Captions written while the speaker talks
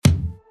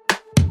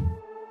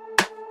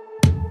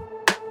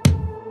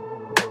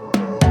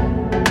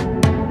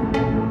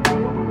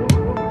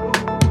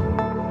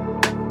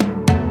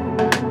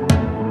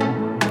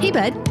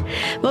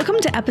Welcome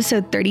to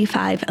episode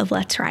 35 of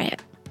Let's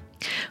Riot.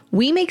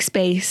 We make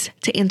space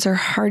to answer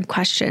hard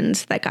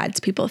questions that God's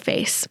people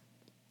face.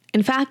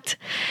 In fact,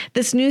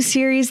 this new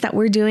series that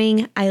we're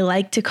doing, I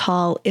like to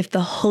call If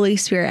the Holy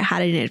Spirit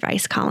Had an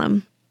Advice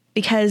Column.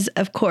 Because,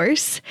 of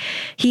course,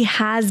 He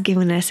has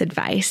given us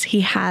advice.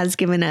 He has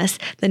given us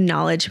the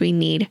knowledge we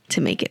need to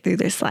make it through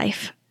this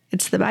life.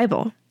 It's the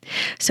Bible.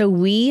 So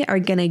we are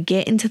going to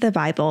get into the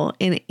Bible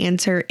and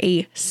answer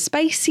a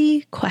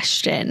spicy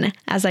question,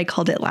 as I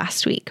called it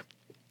last week.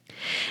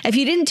 If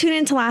you didn't tune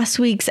into last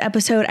week's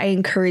episode, I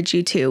encourage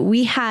you to.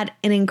 We had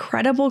an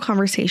incredible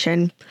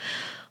conversation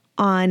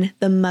on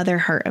the mother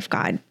heart of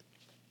God.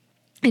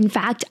 In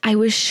fact, I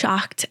was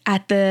shocked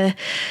at the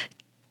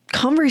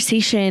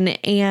conversation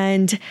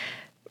and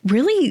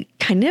really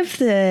kind of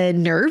the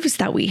nerves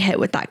that we hit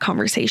with that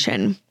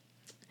conversation.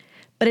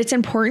 But it's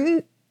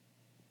important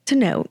to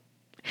note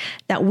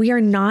that we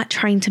are not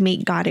trying to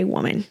make God a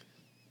woman.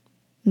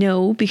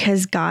 No,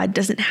 because God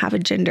doesn't have a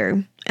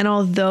gender. And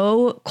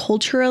although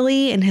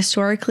culturally and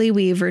historically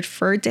we've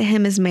referred to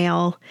Him as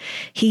male,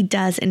 He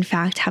does in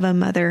fact have a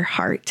mother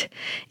heart.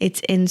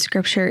 It's in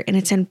Scripture, and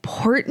it's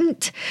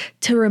important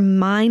to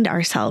remind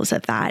ourselves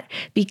of that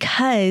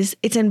because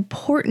it's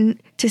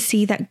important to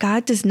see that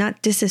God does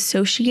not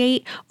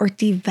disassociate or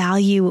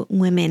devalue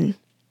women,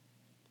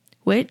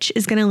 which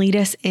is going to lead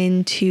us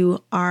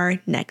into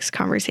our next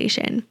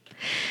conversation.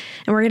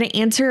 And we're going to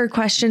answer a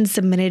question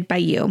submitted by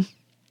you.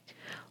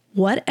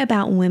 What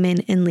about women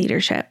in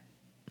leadership?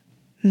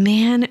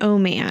 Man, oh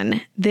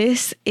man,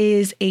 this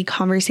is a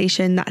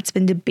conversation that's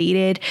been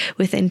debated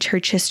within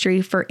church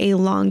history for a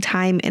long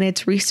time, and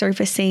it's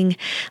resurfacing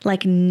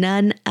like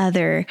none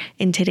other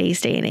in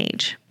today's day and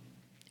age.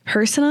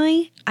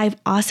 Personally, I've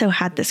also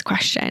had this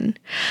question.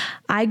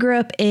 I grew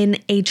up in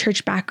a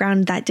church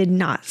background that did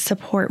not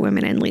support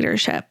women in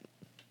leadership.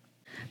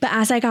 But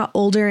as I got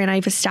older and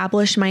I've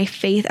established my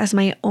faith as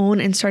my own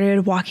and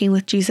started walking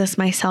with Jesus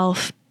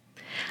myself,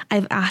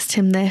 I've asked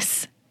Him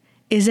this: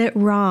 is it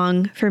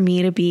wrong for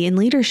me to be in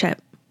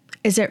leadership?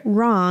 Is it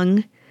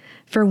wrong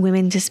for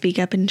women to speak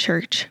up in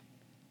church?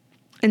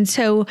 And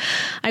so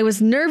I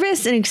was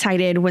nervous and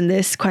excited when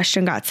this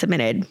question got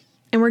submitted.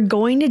 And we're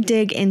going to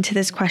dig into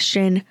this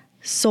question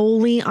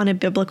solely on a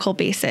biblical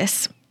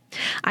basis.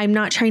 I'm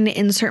not trying to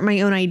insert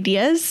my own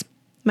ideas,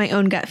 my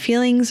own gut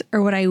feelings,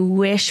 or what I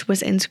wish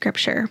was in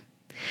Scripture.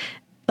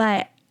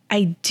 But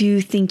I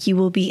do think you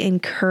will be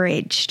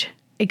encouraged,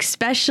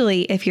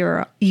 especially if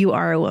you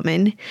are a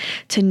woman,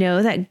 to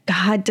know that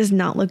God does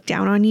not look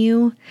down on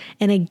you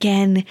and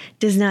again,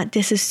 does not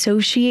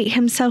disassociate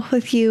Himself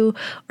with you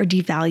or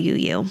devalue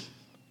you.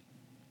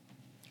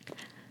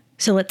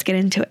 So let's get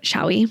into it,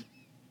 shall we?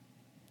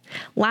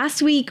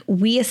 Last week,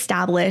 we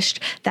established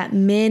that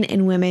men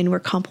and women were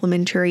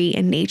complementary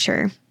in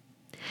nature,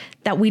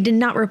 that we did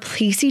not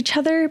replace each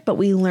other, but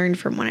we learned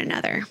from one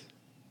another.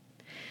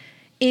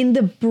 In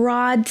the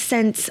broad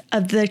sense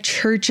of the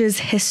church's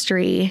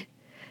history,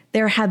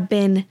 there have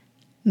been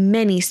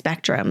many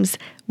spectrums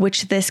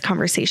which this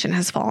conversation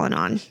has fallen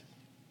on.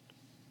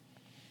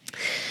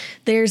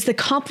 There's the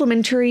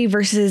complementary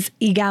versus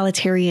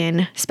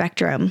egalitarian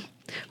spectrum,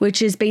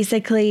 which is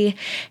basically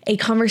a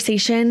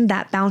conversation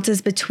that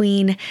bounces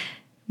between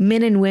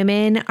men and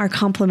women are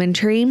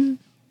complementary.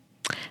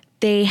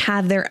 They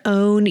have their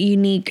own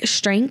unique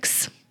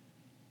strengths,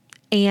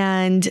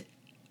 and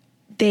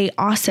they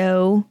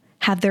also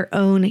have their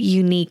own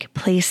unique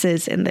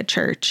places in the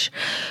church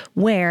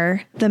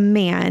where the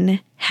man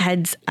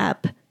heads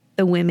up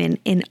the women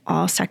in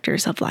all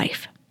sectors of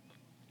life.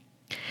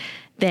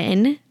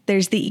 Then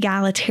there's the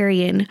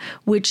egalitarian,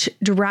 which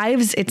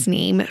derives its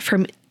name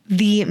from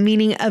the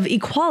meaning of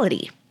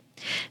equality.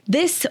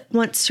 This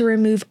wants to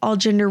remove all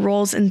gender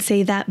roles and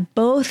say that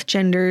both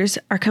genders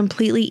are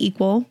completely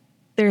equal.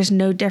 There's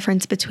no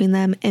difference between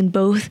them, and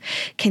both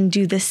can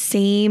do the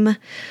same,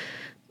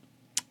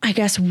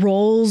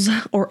 roles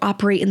or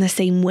operate in the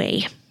same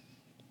way.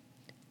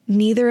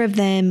 Neither of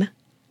them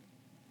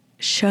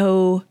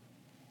show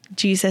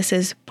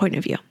Jesus's point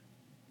of view.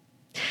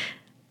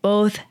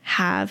 Both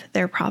have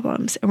their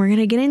problems, and we're going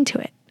to get into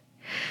it.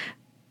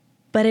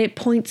 But it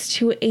points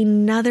to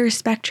another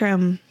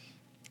spectrum,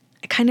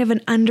 kind of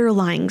an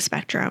underlying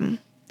spectrum,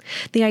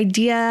 the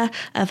idea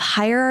of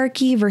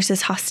hierarchy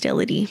versus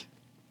hostility.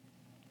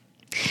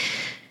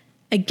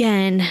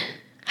 Again,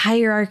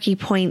 hierarchy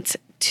points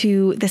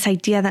to this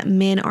idea that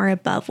men are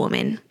above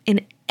women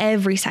in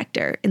every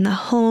sector, in the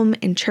home,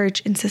 in church,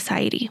 in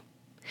society,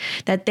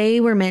 that they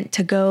were meant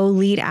to go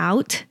lead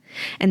out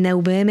and the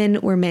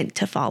women were meant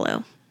to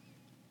follow.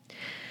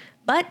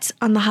 But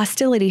on the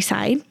hostility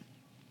side,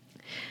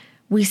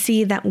 we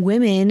see that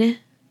women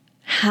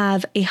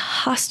have a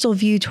hostile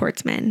view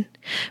towards men,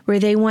 where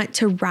they want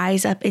to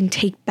rise up and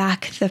take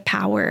back the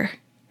power,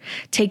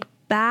 take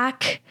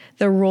back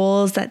the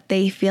roles that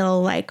they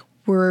feel like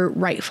were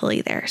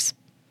rightfully theirs.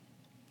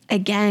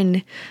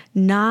 Again,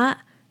 not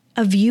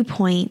a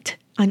viewpoint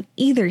on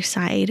either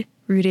side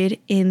rooted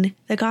in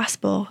the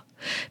gospel,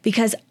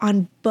 because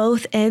on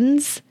both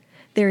ends,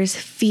 there is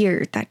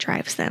fear that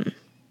drives them.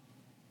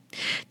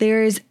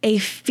 There's a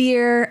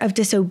fear of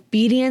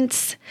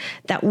disobedience,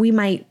 that we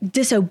might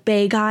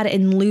disobey God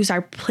and lose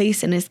our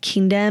place in his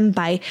kingdom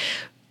by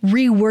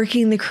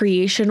reworking the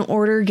creation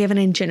order given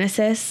in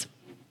Genesis.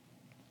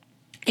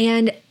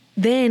 And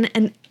then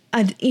an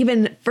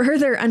even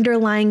further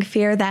underlying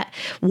fear that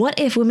what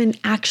if women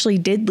actually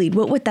did lead?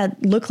 What would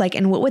that look like?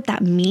 And what would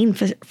that mean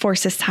for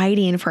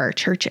society and for our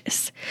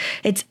churches?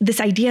 It's this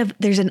idea of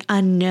there's an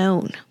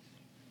unknown.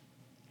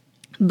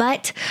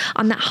 But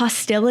on that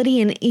hostility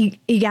and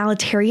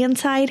egalitarian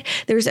side,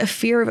 there's a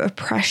fear of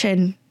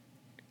oppression.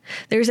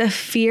 There's a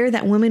fear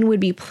that women would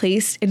be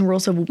placed in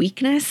roles of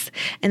weakness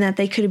and that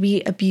they could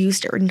be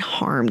abused or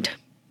harmed.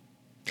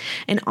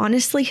 And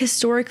honestly,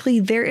 historically,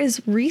 there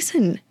is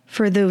reason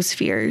for those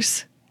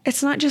fears.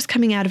 It's not just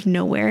coming out of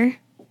nowhere.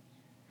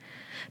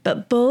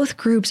 But both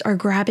groups are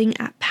grabbing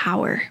at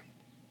power.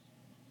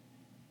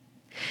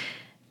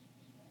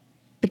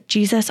 But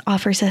Jesus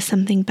offers us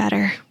something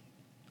better.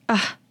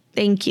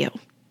 Thank you.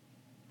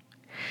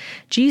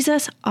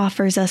 Jesus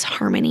offers us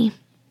harmony.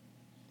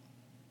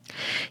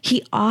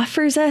 He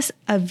offers us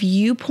a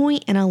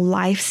viewpoint and a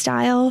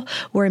lifestyle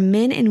where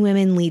men and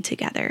women lead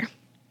together.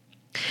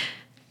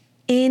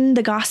 In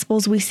the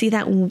Gospels, we see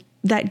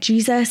that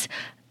Jesus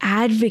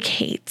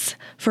advocates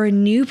for a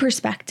new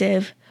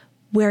perspective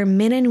where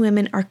men and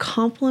women are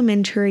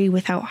complementary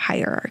without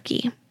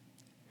hierarchy,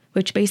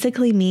 which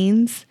basically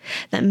means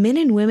that men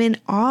and women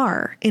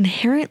are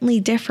inherently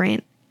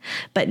different,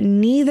 but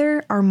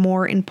neither are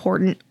more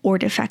important or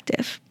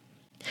defective.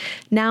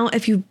 Now,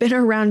 if you've been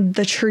around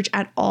the church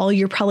at all,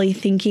 you're probably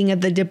thinking of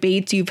the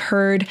debates you've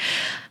heard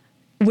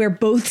where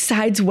both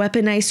sides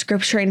weaponize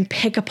scripture and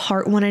pick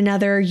apart one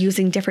another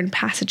using different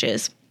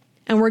passages.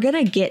 And we're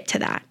going to get to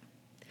that.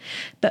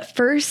 But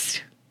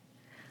first,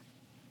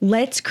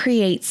 let's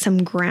create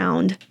some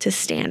ground to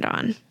stand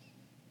on.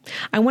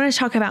 I want to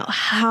talk about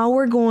how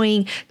we're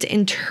going to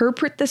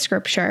interpret the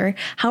scripture,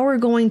 how we're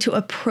going to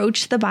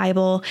approach the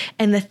Bible,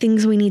 and the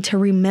things we need to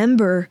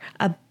remember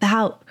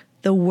about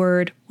the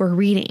word we're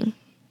reading.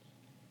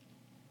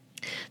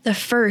 The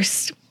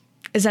first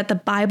is that the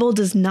Bible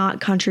does not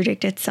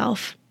contradict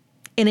itself,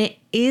 and it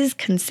is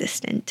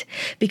consistent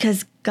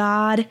because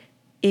God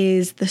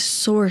is the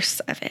source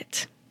of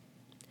it.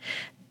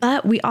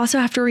 But we also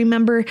have to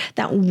remember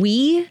that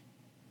we,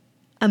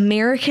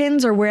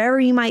 Americans, or wherever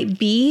you might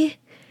be,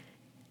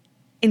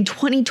 in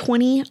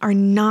 2020 are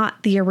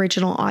not the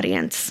original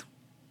audience.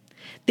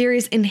 There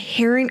is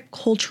inherent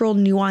cultural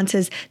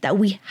nuances that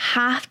we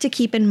have to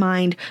keep in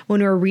mind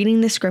when we're reading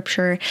the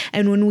scripture.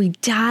 And when we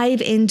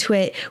dive into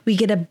it, we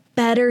get a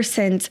better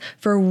sense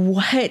for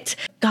what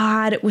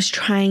God was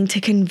trying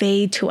to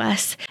convey to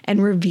us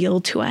and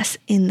reveal to us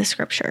in the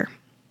scripture.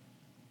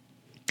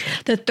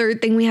 The third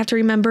thing we have to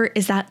remember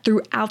is that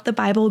throughout the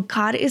Bible,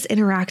 God is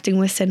interacting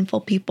with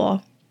sinful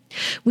people.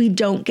 We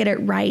don't get it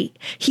right.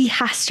 He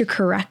has to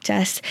correct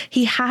us.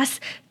 He has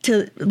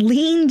to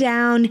lean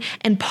down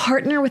and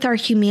partner with our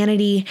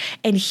humanity,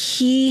 and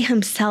he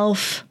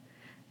himself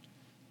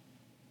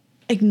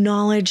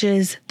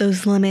acknowledges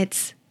those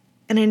limits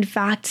and in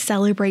fact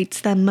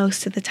celebrates them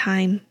most of the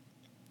time.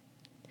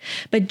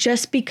 But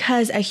just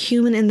because a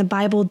human in the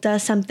Bible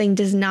does something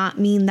does not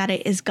mean that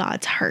it is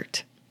God's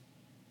heart.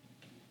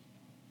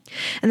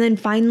 And then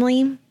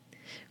finally,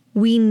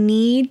 we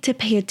need to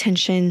pay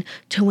attention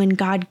to when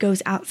God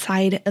goes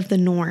outside of the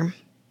norm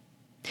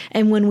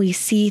and when we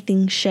see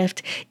things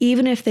shift,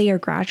 even if they are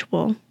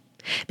gradual,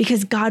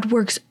 because God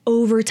works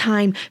over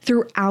time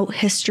throughout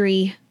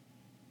history,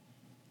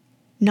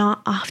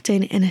 not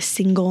often in a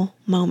single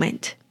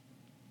moment.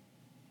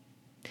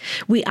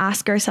 We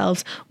ask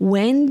ourselves,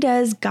 when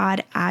does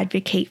God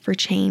advocate for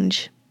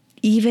change,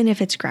 even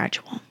if it's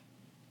gradual?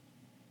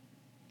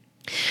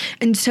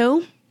 And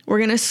so we're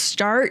going to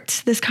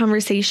start this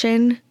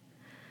conversation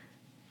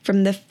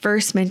from the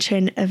first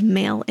mention of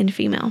male and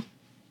female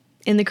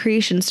in the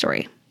creation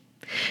story.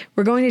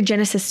 We're going to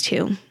Genesis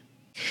 2.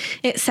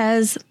 It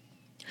says,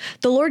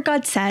 "The Lord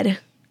God said,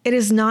 'It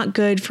is not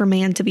good for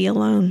man to be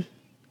alone.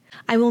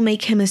 I will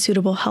make him a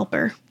suitable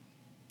helper.'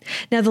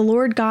 Now the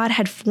Lord God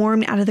had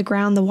formed out of the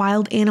ground the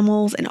wild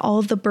animals and all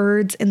of the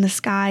birds in the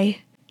sky.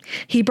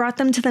 He brought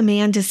them to the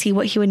man to see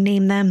what he would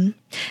name them,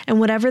 and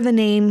whatever the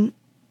name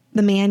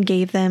the man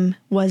gave them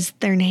was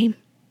their name.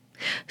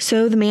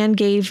 So the man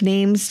gave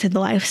names to the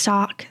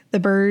livestock, the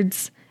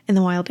birds, and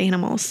the wild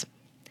animals.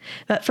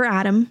 But for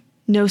Adam,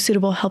 no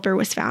suitable helper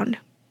was found.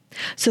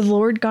 So the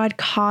Lord God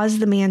caused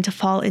the man to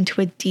fall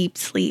into a deep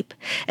sleep.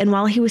 And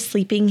while he was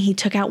sleeping, he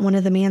took out one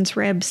of the man's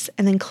ribs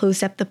and then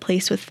closed up the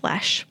place with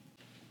flesh.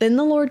 Then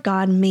the Lord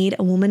God made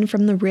a woman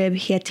from the rib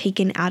he had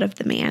taken out of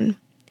the man,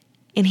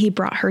 and he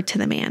brought her to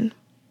the man.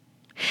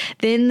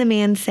 Then the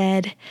man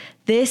said,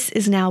 'This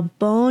is now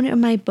bone of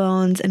my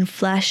bones and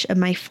flesh of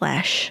my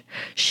flesh.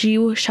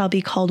 She shall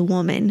be called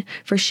woman,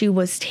 for she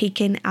was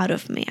taken out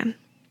of man.'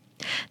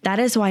 That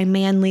is why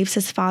man leaves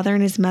his father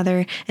and his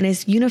mother and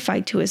is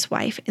unified to his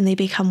wife, and they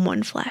become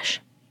one flesh."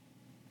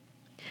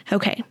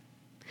 Okay,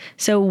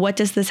 so what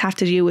does this have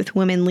to do with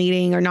women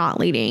leading or not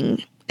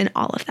leading and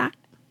all of that?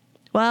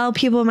 Well,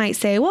 people might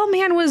say, well,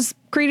 man was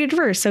created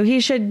first, so he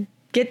should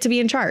get to be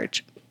in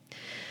charge.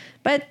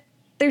 But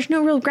there's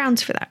no real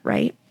grounds for that,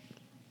 right?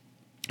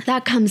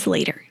 That comes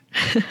later.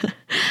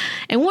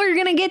 And we're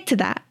going to get to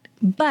that.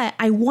 But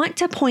I want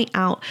to point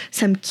out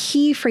some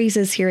key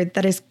phrases here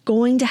that is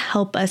going to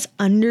help us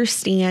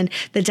understand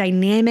the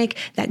dynamic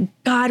that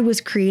God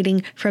was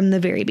creating from the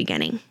very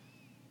beginning.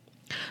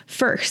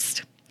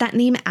 First, that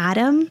name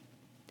Adam,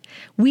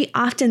 we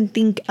often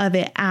think of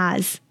it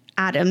as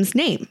Adam's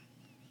name.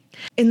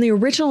 In the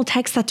original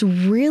text, that's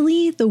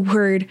really the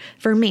word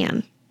for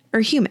man or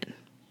human.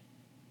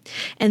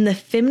 And the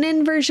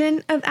feminine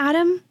version of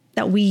Adam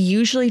that we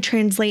usually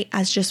translate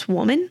as just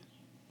woman,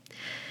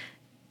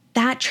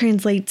 that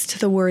translates to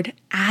the word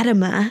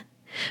Adama,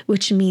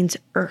 which means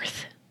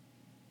earth.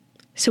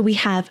 So we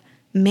have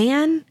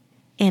man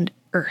and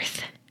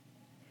earth.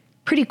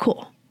 Pretty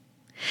cool.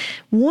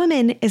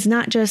 Woman is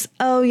not just,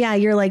 oh yeah,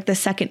 you're like the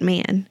second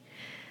man.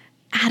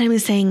 Adam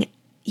is saying,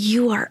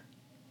 you are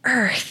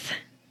earth.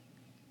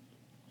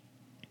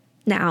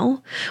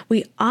 Now,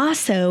 we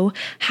also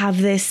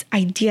have this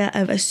idea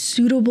of a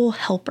suitable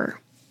helper,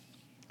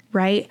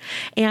 right?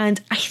 And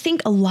I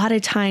think a lot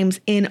of times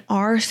in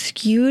our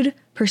skewed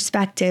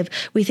perspective,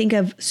 we think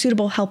of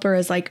suitable helper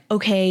as like,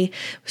 okay,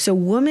 so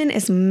woman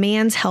is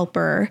man's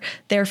helper,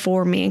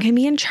 therefore man can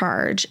be in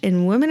charge,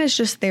 and woman is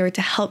just there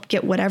to help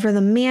get whatever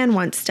the man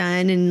wants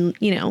done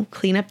and,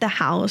 clean up the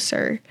house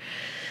or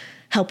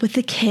help with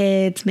the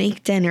kids,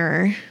 make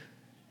dinner.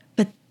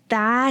 But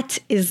that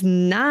is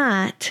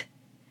not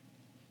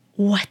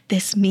what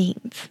this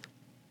means.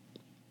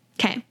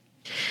 Okay,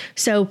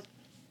 so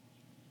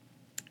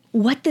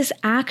what this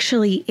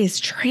actually is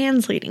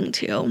translating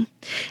to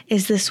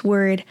is this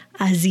word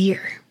azir,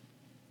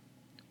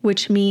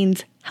 which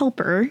means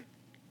helper,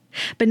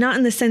 but not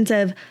in the sense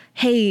of,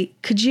 hey,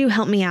 could you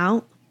help me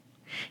out?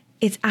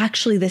 It's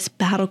actually this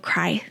battle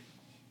cry.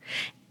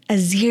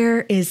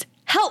 Azir is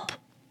help,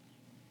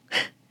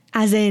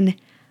 as in,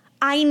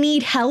 I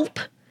need help.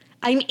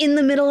 I'm in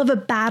the middle of a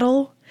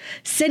battle.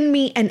 Send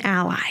me an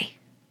ally.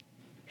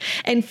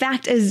 In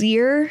fact,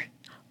 Azir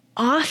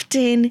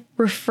often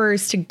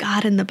refers to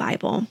God in the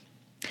Bible,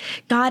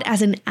 God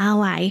as an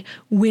ally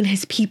when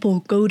his people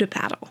go to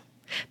battle.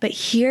 But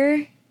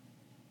here,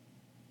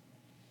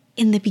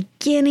 in the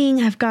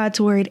beginning of God's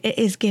word, it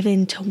is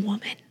given to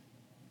woman.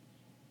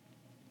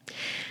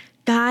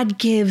 God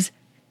gives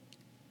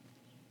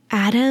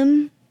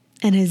Adam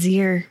and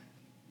Azir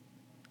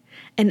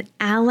an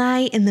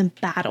ally in the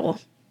battle.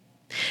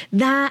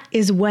 That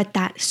is what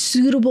that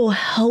suitable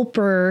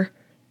helper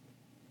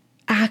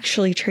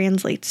actually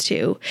translates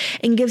to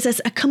and gives us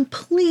a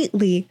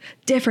completely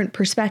different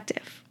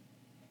perspective.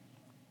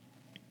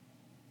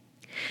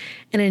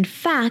 And in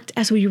fact,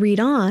 as we read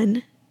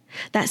on,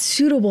 that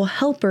suitable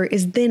helper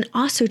is then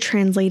also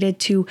translated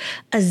to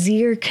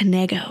Azir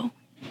Kenego,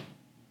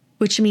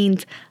 which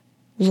means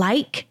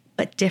like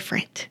but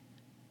different.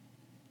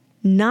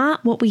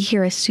 Not what we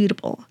hear as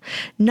suitable.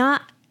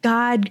 Not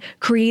God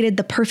created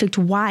the perfect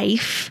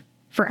wife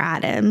for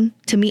Adam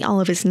to meet all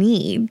of his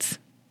needs.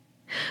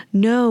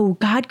 No,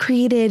 God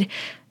created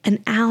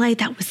an ally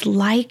that was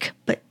like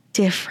but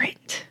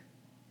different.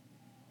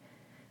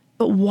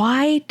 But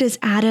why does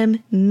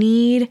Adam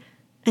need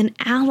an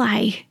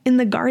ally in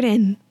the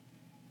garden?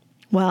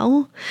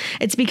 Well,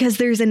 it's because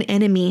there's an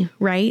enemy,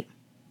 right?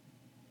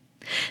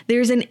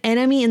 There's an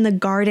enemy in the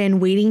garden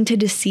waiting to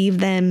deceive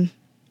them.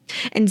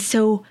 And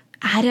so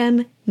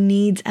Adam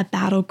needs a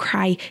battle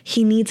cry.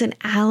 He needs an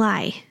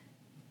ally.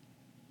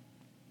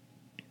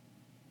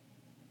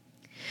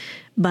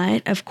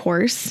 But of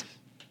course,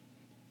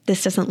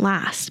 this doesn't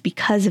last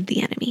because of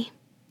the enemy.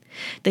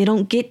 They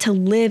don't get to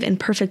live in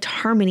perfect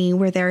harmony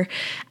where they're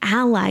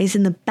allies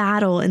in the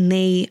battle and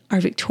they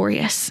are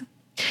victorious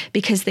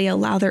because they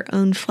allow their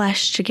own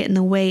flesh to get in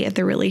the way of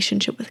their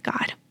relationship with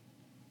God.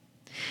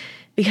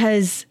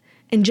 Because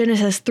in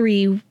Genesis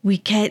 3, we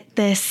get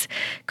this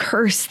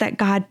curse that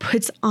God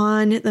puts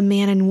on the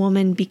man and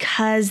woman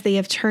because they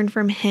have turned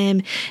from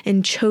him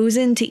and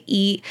chosen to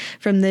eat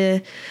from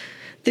the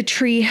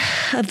tree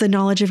of the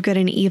knowledge of good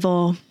and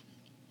evil,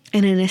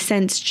 and in a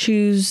sense,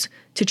 choose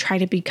to try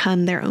to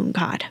become their own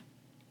God.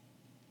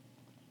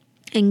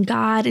 And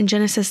God in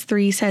Genesis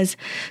 3 says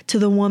to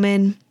the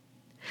woman,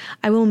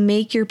 I will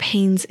make your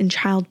pains in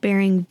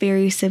childbearing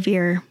very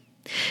severe.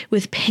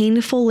 With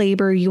painful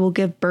labor, you will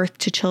give birth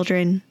to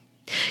children.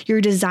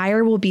 Your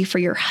desire will be for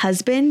your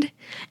husband,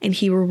 and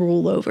he will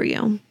rule over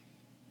you.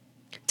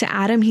 To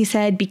Adam, he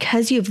said,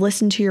 because you have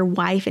listened to your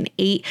wife and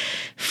ate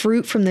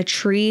fruit from the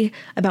tree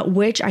about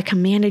which I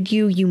commanded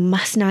you, you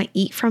must not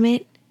eat from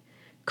it.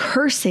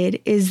 Cursed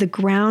is the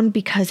ground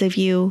because of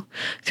you.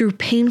 Through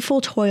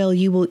painful toil,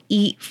 you will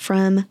eat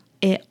from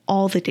it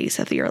all the days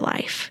of your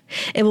life.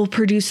 It will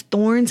produce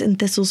thorns and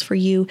thistles for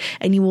you,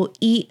 and you will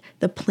eat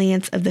the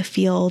plants of the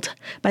field.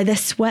 By the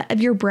sweat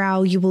of your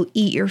brow, you will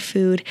eat your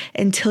food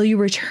until you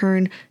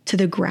return to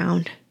the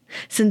ground.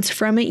 Since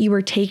from it you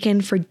were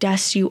taken, for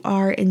dust you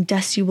are, and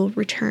dust you will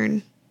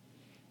return.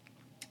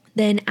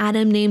 Then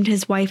Adam named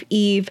his wife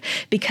Eve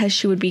because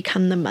she would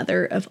become the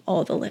mother of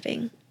all the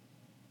living.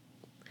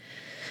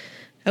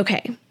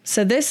 Okay,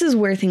 so this is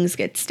where things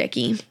get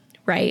sticky,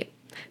 right?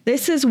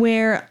 This is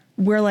where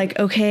we're like,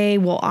 okay,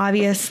 well,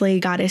 obviously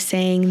God is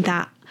saying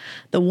that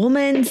the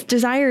woman's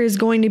desire is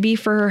going to be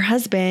for her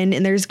husband,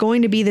 and there's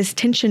going to be this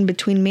tension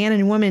between man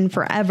and woman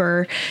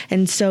forever,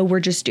 and so we're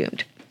just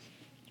doomed,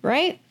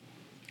 right?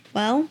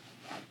 Well,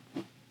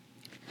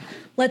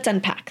 let's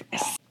unpack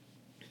this.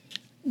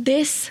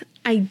 This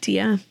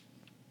idea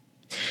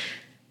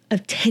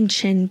of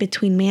tension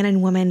between man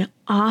and woman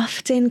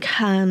often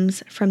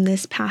comes from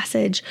this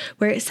passage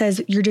where it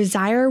says, your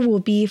desire will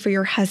be for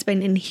your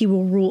husband and he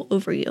will rule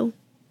over you.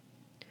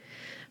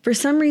 For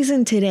some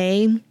reason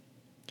today,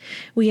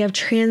 we have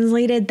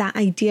translated that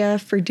idea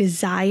for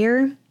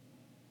desire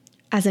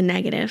as a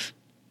negative,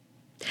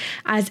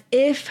 as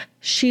if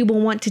she will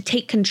want to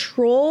take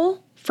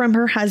control from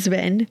her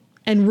husband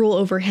and rule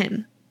over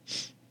him.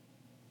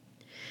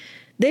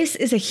 This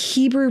is a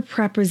Hebrew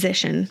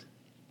preposition.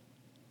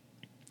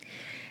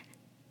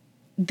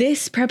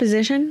 This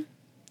preposition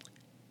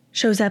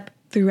shows up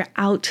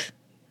throughout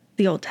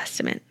the Old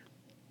Testament,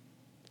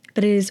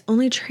 but it is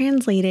only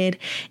translated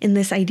in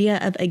this idea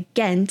of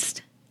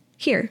against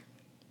here.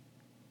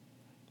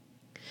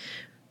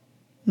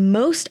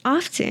 Most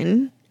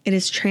often, it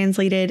is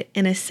translated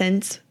in a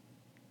sense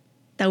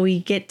that we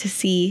get to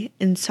see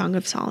in Song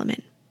of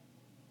Solomon,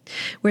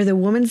 where the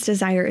woman's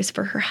desire is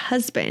for her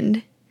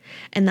husband,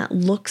 and that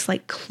looks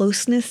like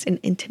closeness and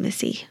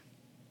intimacy.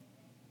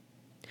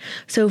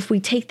 So if we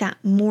take that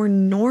more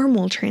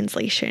normal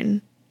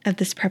translation of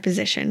this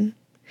preposition,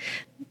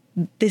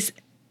 this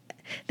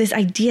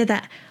idea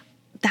that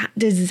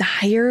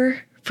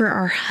desire for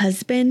our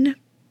husband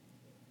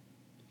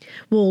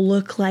will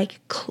look like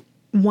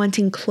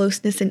wanting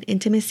closeness and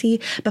intimacy,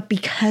 but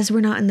because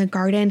we're not in the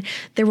garden,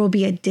 there will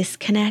be a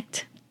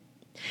disconnect.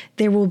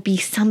 There will be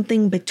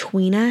something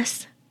between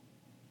us.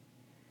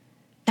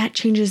 That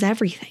changes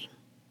everything.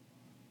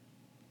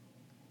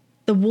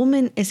 The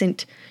woman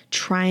isn't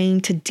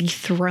trying to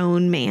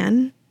dethrone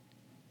man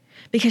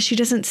because she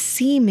doesn't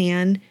see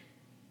man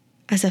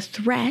as a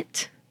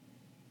threat,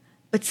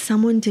 but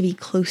someone to be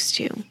close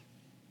to.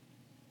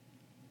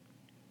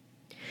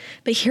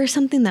 But here's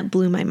something that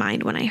blew my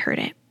mind when I heard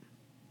it.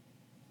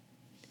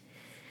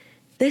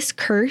 This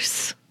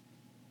curse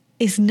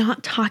is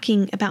not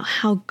talking about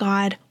how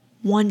God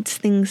wants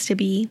things to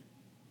be.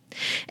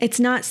 It's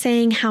not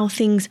saying how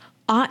things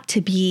ought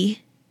to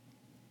be,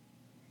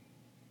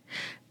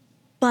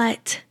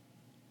 but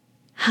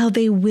how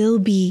they will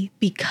be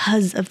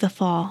because of the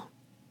fall.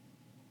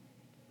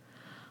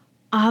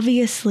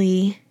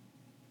 Obviously,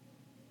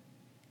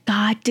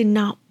 God did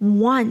not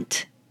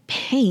want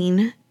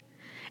pain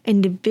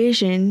and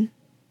division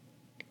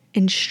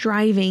and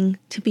striving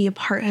to be a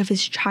part of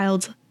his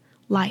child's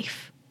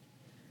life.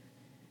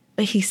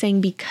 But he's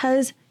saying,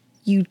 because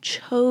you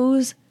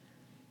chose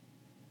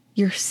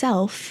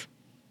yourself,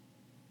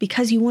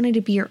 because you wanted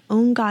to be your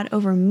own God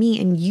over me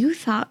and you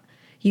thought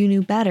you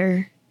knew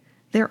better,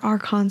 there are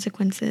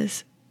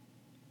consequences.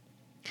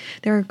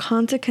 There are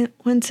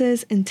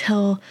consequences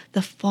until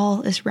the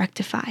fall is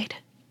rectified.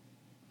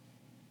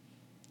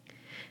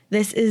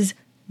 This is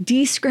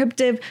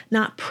descriptive,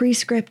 not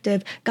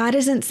prescriptive. God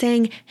isn't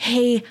saying,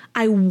 hey,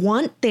 I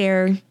want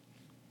there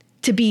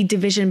to be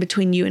division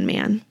between you and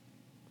man,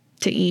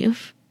 to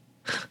Eve.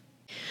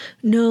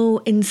 No,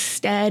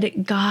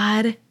 instead,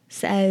 God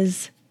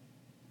says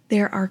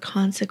there are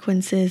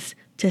consequences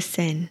to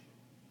sin.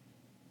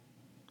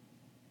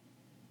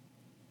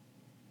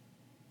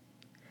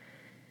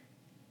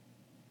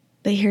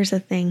 But here's the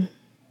thing.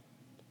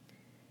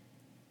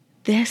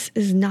 This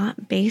is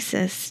not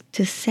basis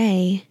to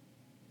say,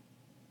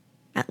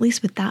 at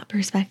least with that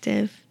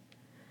perspective,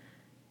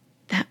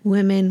 that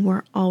women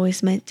were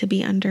always meant to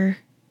be under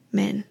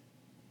men.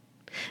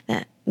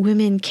 That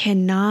women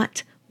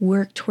cannot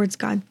work towards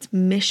God's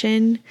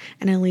mission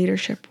and a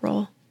leadership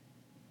role.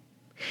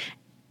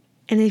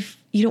 And if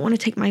you don't want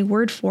to take my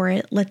word for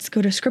it, let's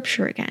go to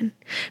scripture again.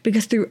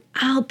 Because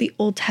throughout the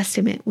Old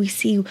Testament, we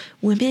see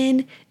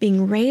women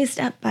being raised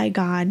up by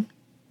God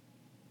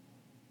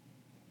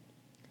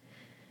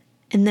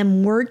and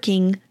them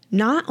working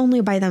not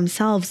only by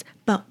themselves,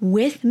 but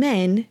with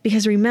men.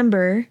 Because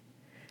remember,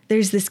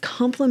 there's this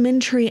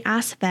complementary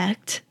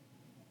aspect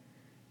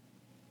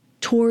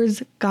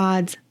towards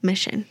God's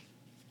mission.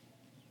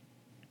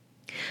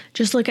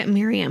 Just look at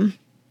Miriam.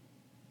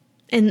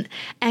 In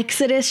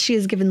Exodus, she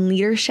is given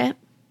leadership.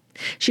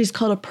 She's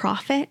called a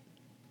prophet.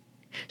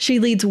 She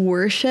leads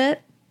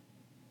worship.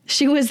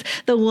 She was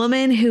the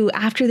woman who,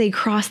 after they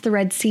crossed the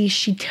Red Sea,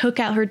 she took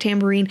out her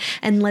tambourine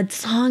and led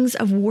songs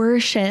of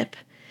worship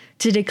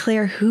to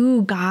declare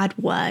who God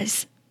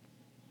was.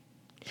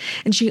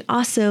 And she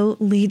also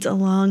leads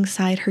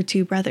alongside her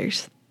two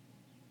brothers.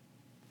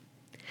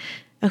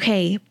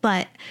 Okay,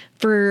 but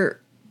for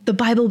the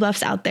Bible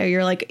buffs out there,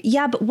 you're like,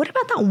 yeah, but what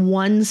about that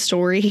one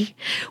story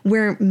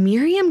where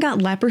Miriam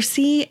got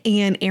leprosy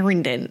and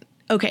Aaron didn't?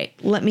 Okay,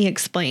 let me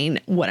explain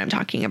what I'm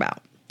talking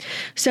about.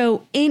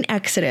 So in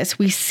Exodus,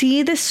 we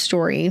see this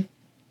story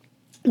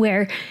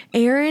where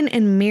Aaron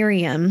and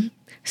Miriam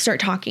start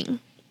talking,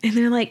 and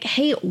they're like,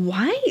 hey,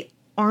 why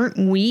aren't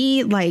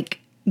we like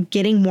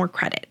getting more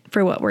credit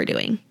for what we're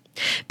doing?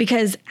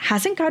 Because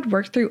hasn't God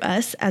worked through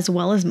us as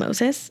well as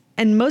Moses?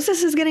 And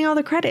Moses is getting all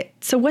the credit.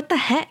 So what the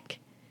heck?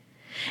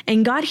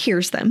 And God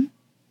hears them.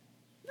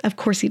 Of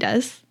course he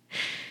does.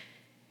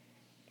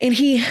 And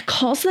he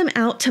calls them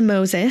out to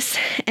Moses,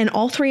 and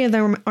all three of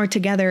them are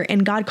together,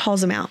 and God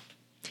calls them out.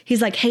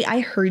 He's like, hey,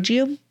 I heard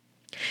you.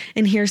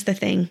 And here's the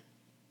thing.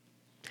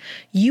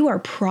 You are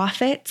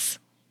prophets.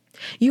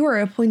 You are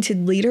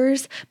appointed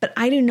leaders, but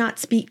I do not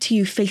speak to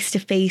you face to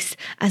face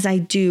as I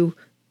do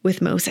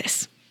with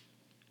Moses.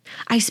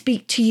 I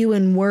speak to you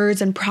in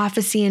words and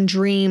prophecy and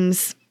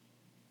dreams,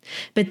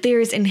 but there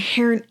is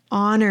inherent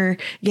honor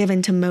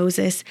given to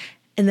Moses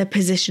in the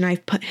position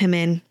I've put him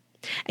in.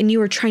 And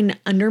you are trying to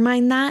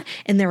undermine that,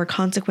 and there are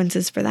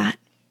consequences for that.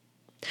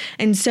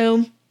 And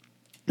so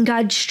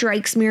God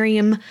strikes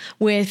Miriam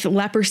with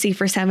leprosy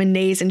for 7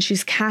 days, and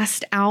she's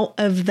cast out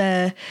of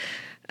the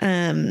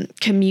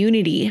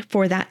community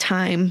for that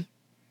time.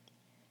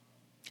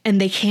 And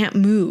they can't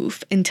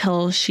move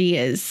until she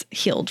is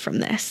healed from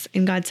this.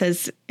 And God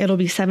says it'll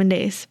be 7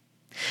 days.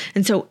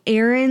 And so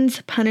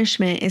Aaron's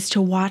punishment is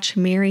to watch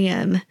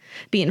Miriam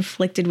be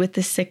inflicted with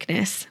this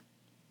sickness.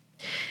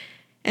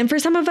 And for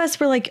some of us,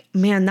 we're like,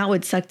 man, that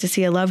would suck to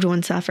see a loved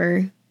one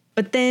suffer.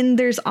 But then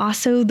there's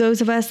also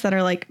those of us that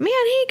are like, man,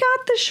 he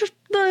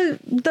got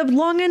the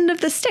long end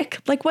of the stick.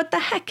 Like, what the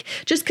heck?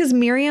 Just because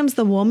Miriam's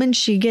the woman,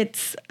 she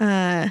gets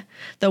the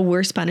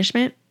worst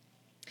punishment.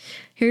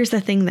 Here's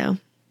the thing, though.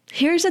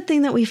 Here's the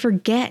thing that we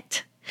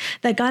forget,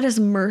 that God is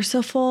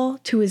merciful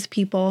to his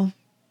people.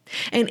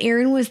 And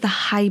Aaron was the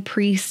high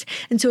priest.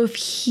 And so if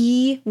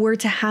he were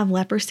to have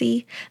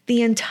leprosy,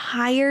 the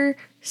entire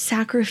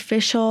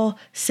sacrificial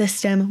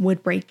system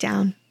would break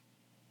down.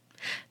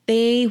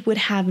 They would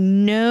have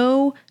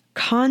no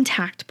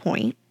contact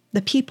point,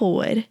 the people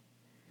would,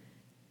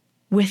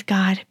 with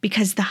God,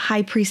 because the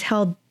high priest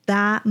held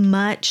that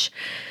much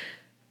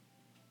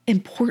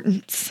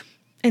importance.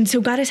 And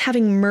so God is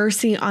having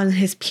mercy on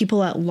his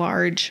people at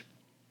large.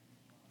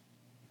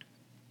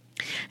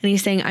 And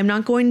he's saying, I'm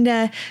not going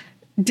to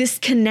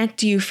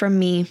disconnect you from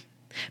me,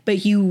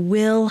 but you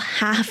will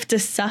have to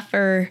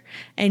suffer.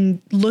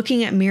 And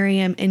looking at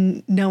Miriam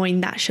and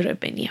knowing that should have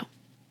been you.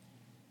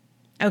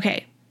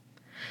 Okay.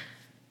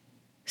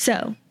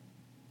 So,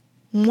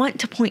 want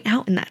to point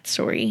out in that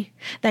story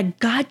that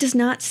God does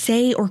not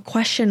say or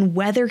question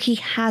whether he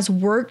has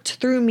worked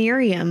through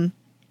Miriam,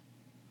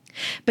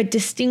 but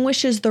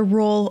distinguishes the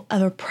role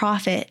of a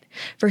prophet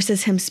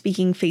versus him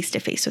speaking face to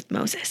face with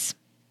Moses.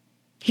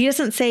 He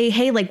doesn't say,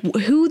 hey, like,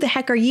 who the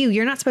heck are you?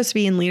 You're not supposed to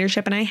be in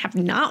leadership, and I have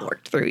not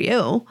worked through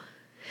you.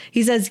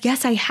 He says,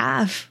 yes, I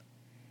have.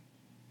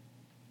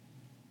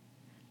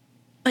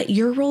 But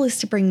your role is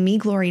to bring me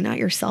glory, not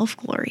yourself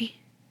glory.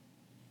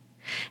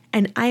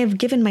 And I have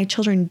given my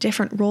children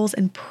different roles,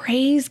 and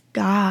praise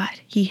God,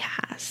 he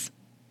has.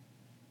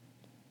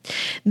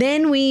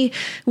 Then we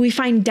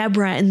find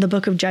Deborah in the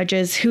book of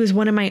Judges, who is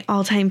one of my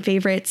all-time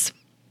favorites.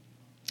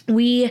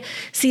 We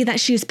see that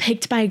she was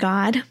picked by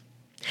God,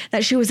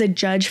 that she was a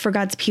judge for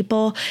God's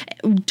people.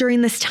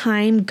 During this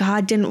time,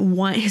 God didn't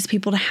want his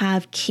people to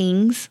have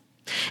kings.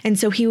 And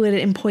so he would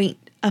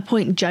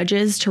appoint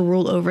judges to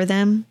rule over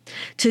them,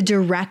 to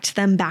direct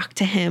them back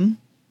to him.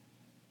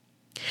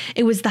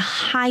 It was the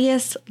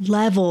highest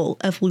level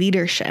of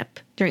leadership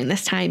during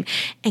this time,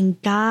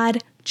 and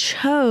God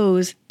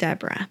chose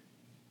Deborah.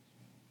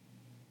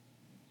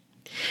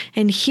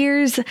 And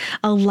here's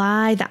a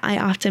lie that I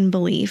often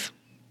believe.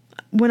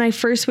 When I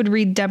first would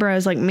read Deborah, I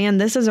was like, man,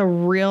 this is a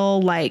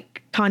real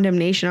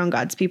condemnation on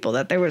God's people,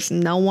 that there was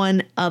no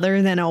one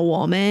other than a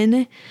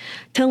woman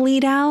to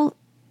lead out.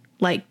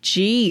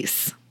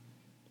 Geez.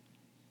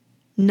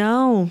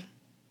 No.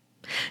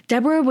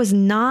 Deborah was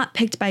not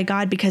picked by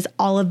God because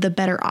all of the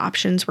better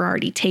options were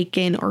already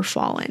taken or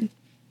fallen.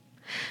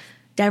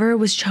 Deborah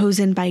was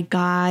chosen by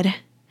God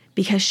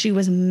because she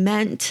was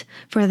meant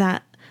for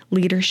that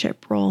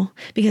leadership role,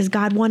 because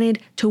God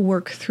wanted to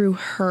work through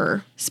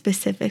her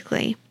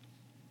specifically.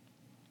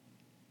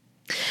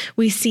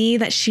 We see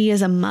that she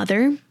is a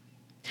mother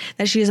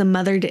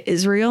to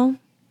Israel,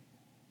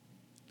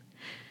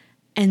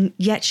 and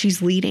yet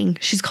she's leading.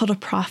 She's called a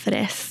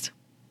prophetess.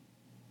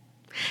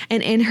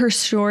 And in her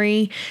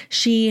story,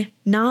 she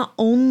not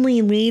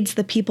only leads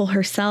the people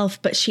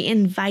herself, but she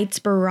invites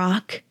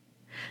Barak,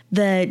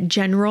 the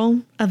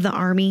general of the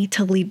army,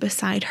 to lead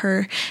beside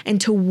her and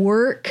to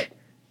work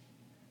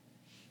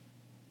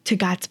to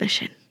God's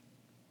mission.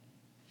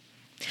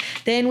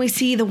 Then we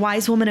see the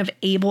wise woman of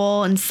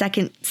Abel in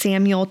 2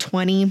 Samuel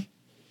 20.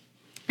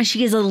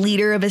 She is a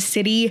leader of a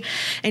city,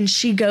 and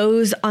she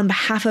goes on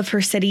behalf of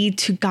her city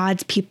to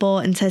God's people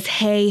and says,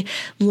 hey,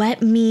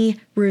 let me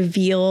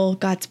reveal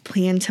God's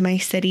plan to my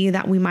city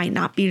that we might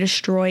not be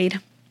destroyed.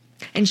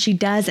 And she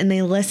does, and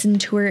they listen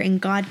to her, and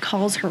God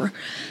calls her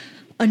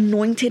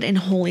anointed and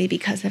holy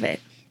because of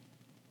it.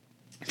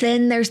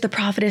 Then there's the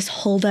prophetess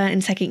Huldah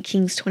in 2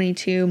 Kings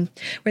 22,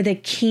 where the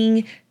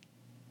king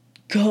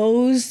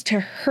goes to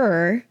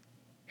her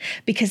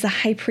because the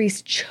high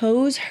priest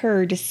chose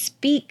her to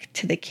speak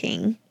to the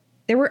king.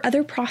 There were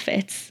other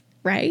prophets,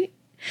 right?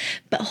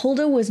 But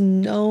Huldah was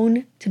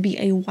known to be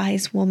a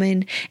wise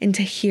woman and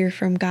to hear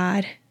from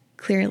God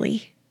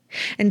clearly.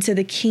 And so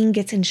the king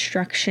gets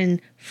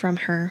instruction from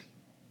her.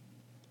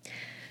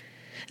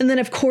 And then,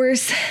 of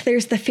course,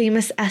 there's the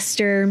famous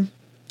Esther,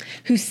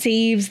 who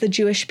saves the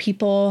Jewish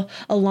people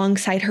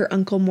alongside her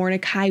uncle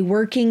Mordecai,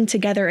 working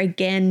together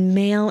again,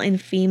 male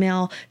and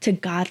female, to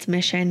God's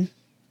mission.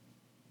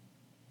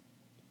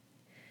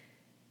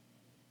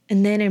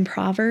 And then in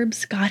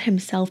Proverbs, God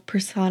himself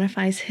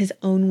personifies his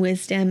own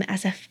wisdom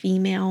as a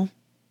female.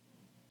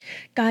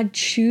 God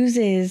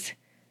chooses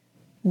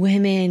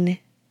women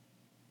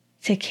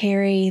to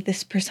carry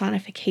this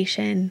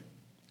personification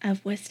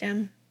of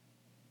wisdom.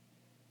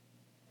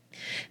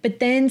 But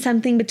then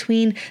something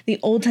between the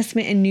Old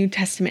Testament and New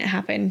Testament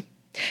happened.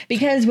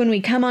 Because when we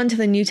come onto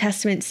the New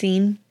Testament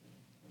scene,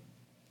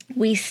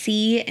 we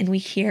see and we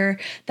hear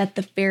that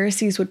the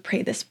Pharisees would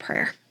pray this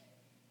prayer.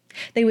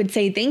 They would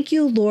say, "Thank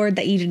you, Lord,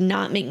 that you did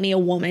not make me a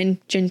woman,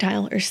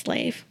 Gentile, or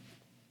slave."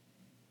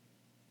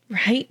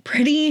 Right?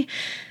 Pretty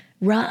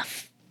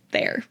rough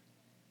there.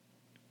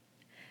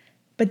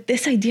 But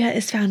this idea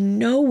is found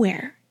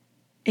nowhere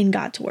in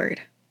God's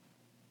word.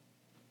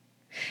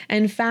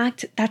 In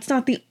fact, that's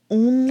not the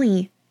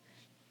only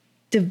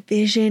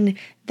division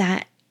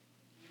that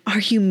our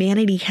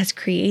humanity has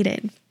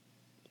created.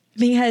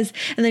 Because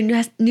in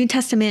the New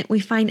Testament, we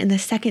find in the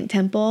Second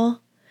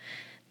Temple,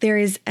 there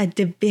is a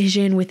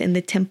division within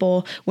the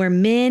temple where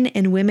men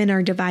and women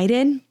are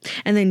divided,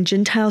 and then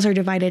Gentiles are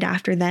divided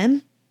after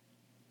them.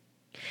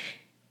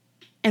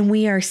 And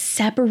we are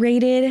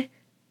separated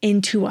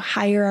into a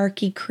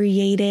hierarchy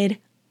created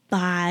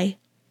by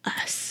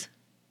us,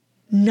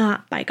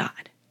 not by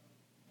God.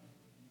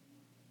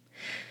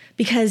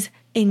 Because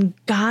in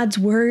God's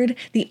word,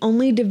 the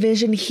only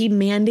division he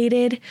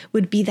mandated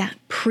would be that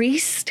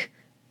priest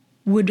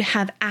would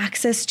have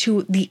access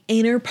to the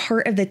inner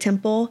part of the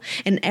temple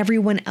and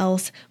everyone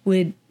else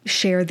would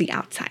share the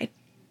outside.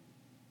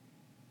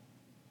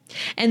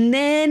 And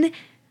then,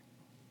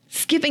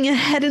 skipping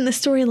ahead in the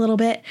story a little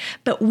bit,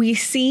 but we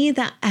see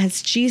that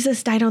as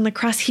Jesus died on the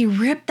cross, he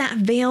ripped that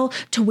veil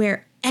to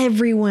where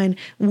everyone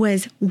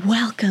was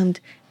welcomed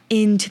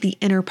into the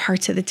inner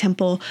parts of the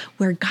temple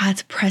where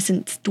God's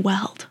presence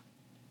dwelled.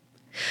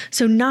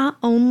 So not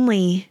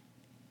only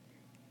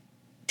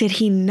did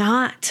he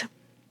not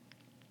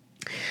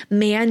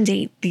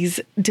mandate these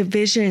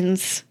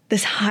divisions,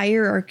 this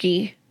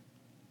hierarchy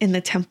in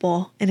the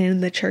temple and in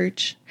the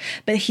church,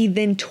 but he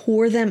then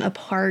tore them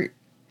apart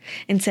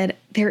and said,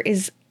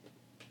 there's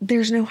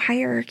no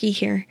hierarchy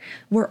here.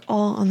 We're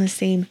all on the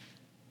same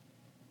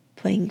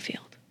playing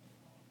field.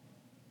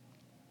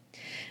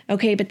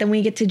 Okay, but then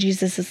we get to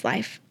Jesus's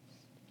life.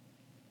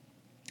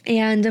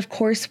 And of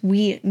course,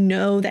 we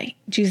know that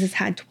Jesus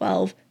had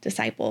 12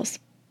 disciples.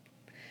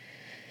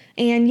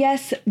 And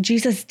yes,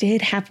 Jesus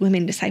did have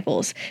women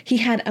disciples. He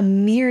had a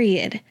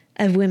myriad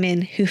of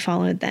women who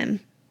followed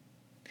them.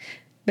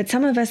 But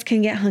some of us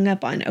can get hung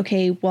up on,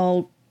 okay,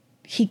 well,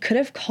 he could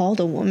have called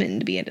a woman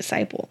to be a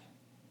disciple.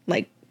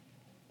 Like,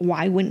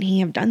 why wouldn't he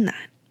have done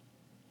that?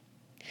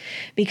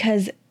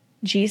 Because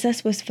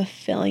Jesus was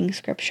fulfilling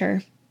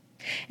scripture.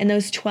 And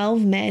those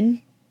 12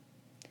 men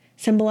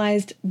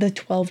symbolized the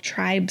 12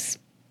 tribes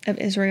of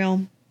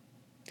Israel,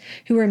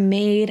 who were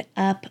made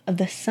up of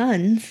the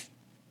sons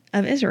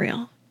of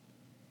Israel.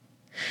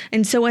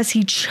 And so as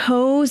he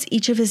chose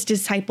each of his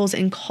disciples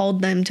and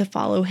called them to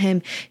follow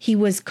him, he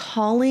was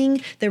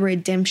calling the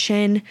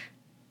redemption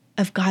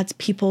of God's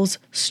people's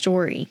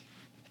story.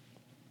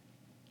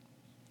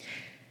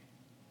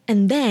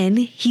 And then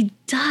he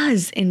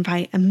does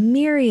invite a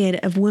myriad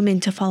of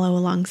women to follow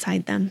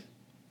alongside them.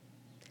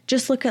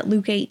 Just look at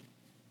Luke 8.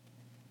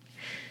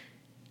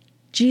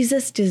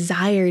 Jesus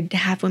desired to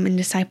have women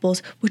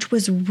disciples, which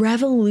was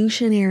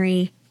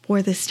revolutionary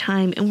for this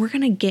time, and we're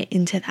going to get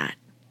into that.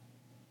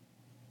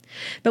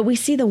 But we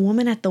see the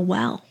woman at the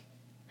well.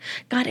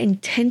 God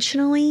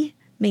intentionally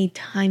made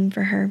time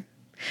for her.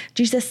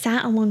 Jesus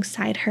sat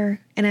alongside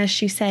her, and as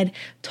she said,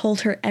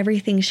 told her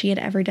everything she had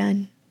ever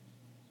done.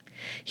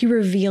 He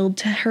revealed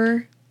to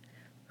her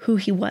who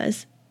he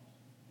was.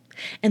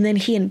 And then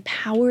he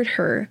empowered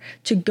her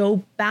to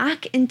go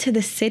back into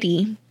the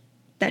city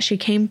that she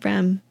came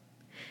from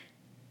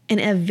and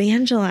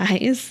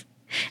evangelize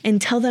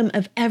and tell them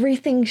of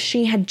everything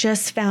she had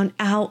just found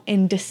out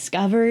and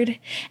discovered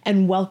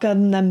and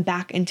welcome them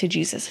back into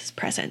Jesus'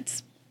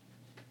 presence.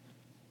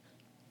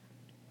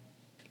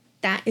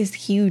 That is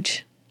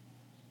huge.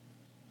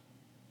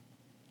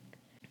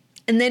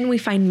 And then we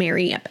find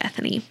Mary at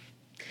Bethany.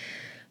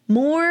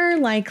 More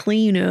likely,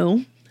 you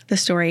know the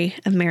story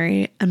of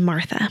Mary and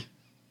Martha.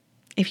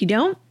 If you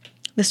don't,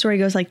 the story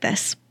goes like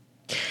this.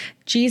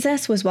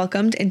 Jesus was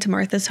welcomed into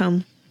Martha's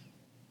home.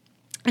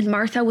 And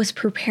Martha was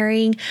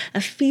preparing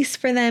a feast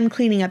for them,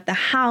 cleaning up the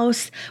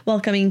house,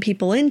 welcoming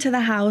people into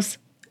the house.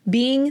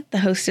 being the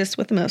hostess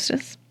with the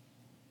mostest,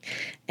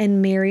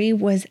 and Mary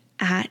was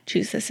at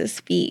Jesus's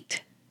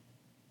feet,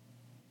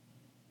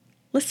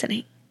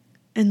 listening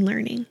and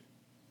learning.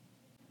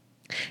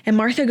 And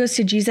Martha goes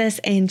to Jesus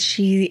and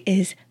she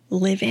is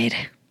livid.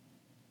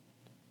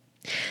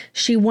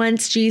 She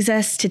wants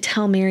Jesus to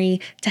tell Mary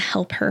to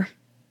help her,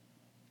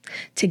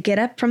 to get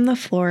up from the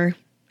floor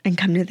and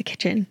come to the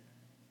kitchen.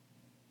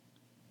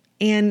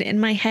 And in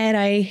my head,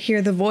 I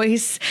hear the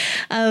voice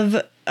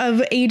of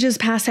ages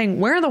passing,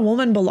 where the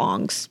woman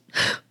belongs,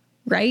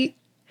 right?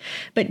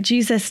 But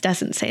Jesus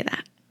doesn't say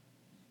that.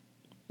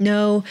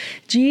 No,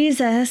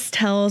 Jesus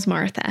tells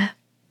Martha,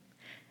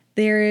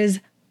 there is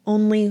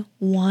only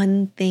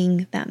one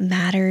thing that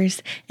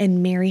matters,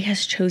 and Mary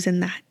has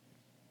chosen that,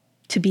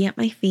 to be at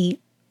my feet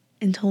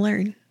and to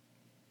learn.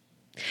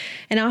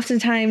 And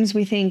oftentimes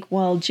we think,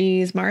 well,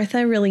 geez,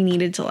 Martha really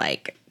needed to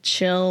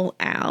chill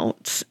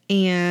out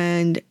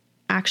and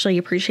actually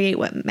appreciate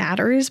what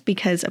matters,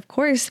 because of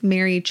course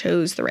Mary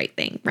chose the right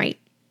thing, right?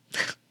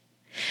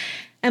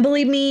 And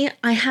believe me,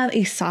 I have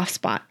a soft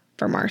spot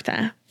for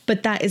Martha,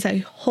 but that is a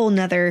whole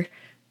nother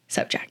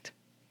subject.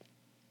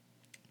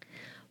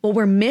 What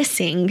we're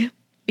missing,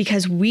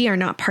 because we are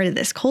not part of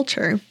this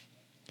culture,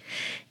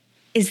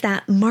 is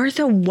that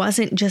Martha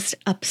wasn't just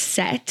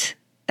upset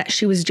that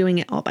she was doing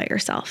it all by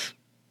herself.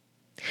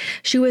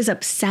 She was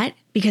upset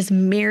because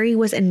Mary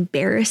was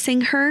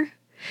embarrassing her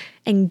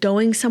and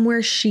going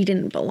somewhere she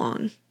didn't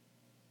belong,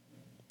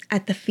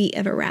 at the feet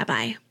of a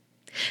rabbi.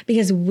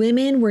 Because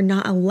women were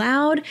not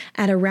allowed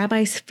at a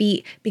rabbi's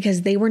feet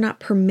because they were not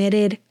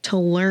permitted to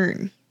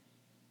learn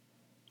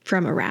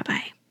from a rabbi,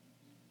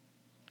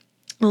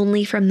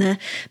 only from the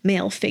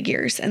male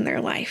figures in their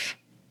life,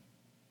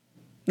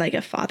 like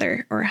a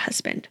father or a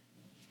husband.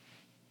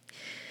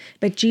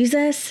 But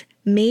Jesus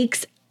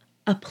makes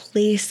a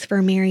place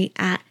for Mary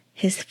at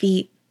his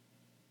feet,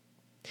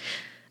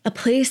 a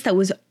place that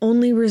was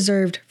only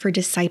reserved for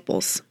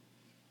disciples.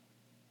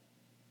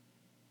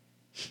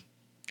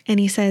 And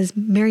he says,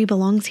 Mary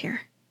belongs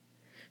here.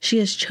 She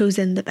has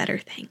chosen the better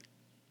thing.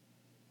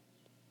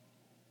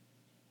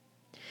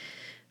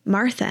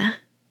 Martha,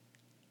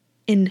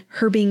 in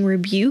her being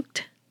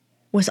rebuked,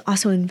 was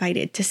also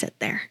invited to sit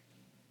there.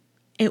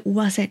 It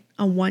wasn't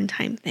a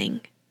one-time thing.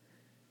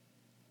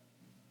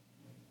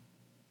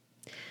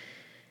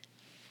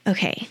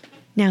 Okay,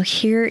 now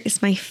here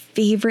is my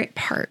favorite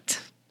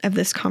part of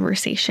this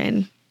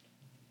conversation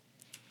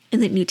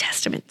in the New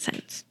Testament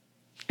sense.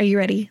 Are you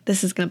ready?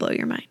 This is going to blow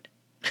your mind.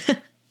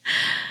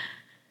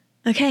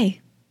 Okay,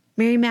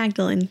 Mary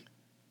Magdalene.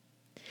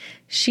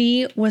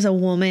 She was a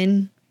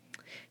woman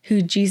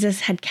who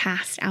Jesus had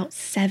cast out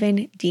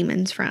 7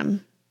 demons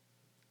from.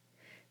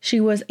 She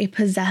was a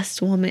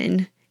possessed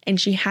woman,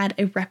 and she had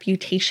a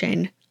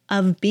reputation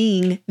of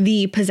being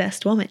the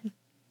possessed woman.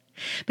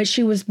 But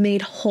she was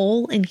made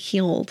whole and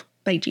healed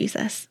by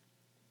Jesus.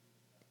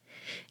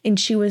 And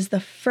she was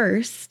the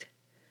first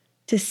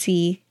to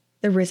see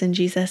the risen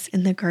Jesus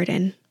in the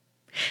garden.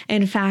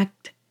 In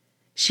fact,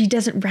 she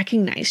doesn't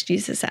recognize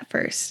Jesus at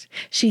first.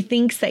 She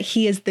thinks that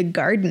he is the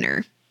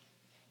gardener.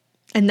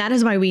 And that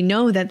is why we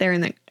know that they're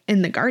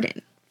in the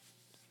garden.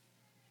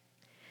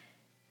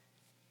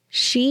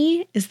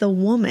 She is the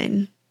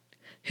woman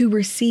who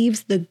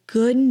receives the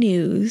good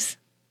news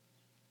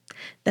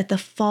that the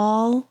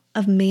fall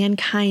of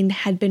mankind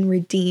had been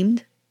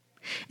redeemed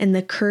and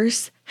the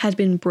curse had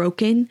been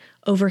broken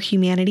over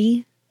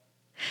humanity,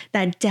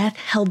 that death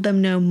held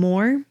them no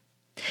more,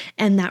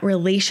 and that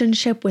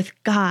relationship with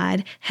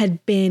God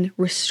had been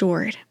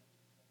restored.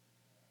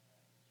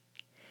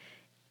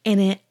 And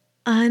it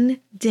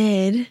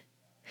undid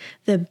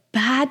the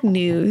bad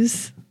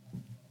news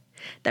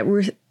that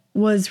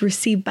was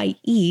received by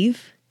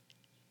Eve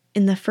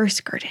in the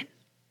first garden.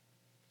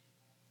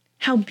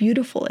 How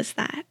beautiful is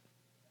that?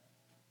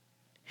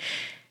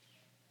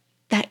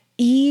 That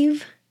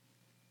Eve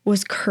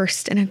was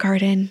cursed in a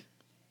garden,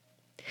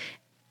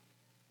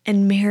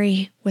 and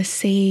Mary was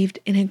saved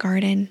in a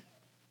garden.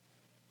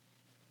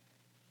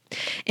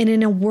 And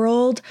in a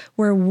world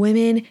where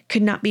women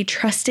could not be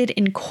trusted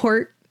in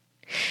court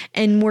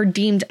and were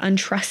deemed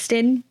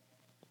untrusted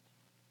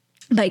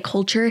by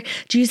culture,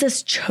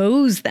 Jesus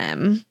chose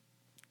them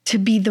to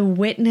be the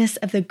witness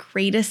of the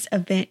greatest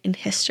event in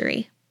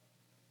history.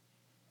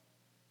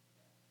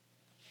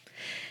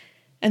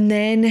 And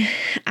then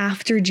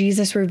after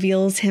Jesus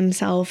reveals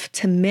himself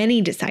to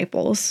many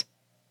disciples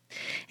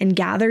and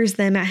gathers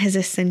them at his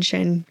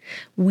ascension,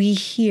 we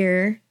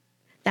hear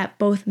that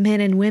both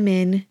men and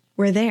women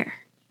were there.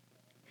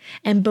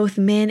 And both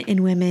men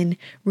and women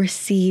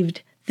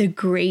received the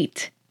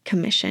Great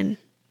Commission.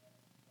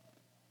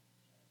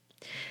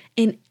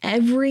 In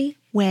every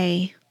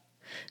way,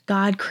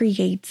 God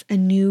creates a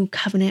new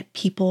covenant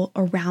people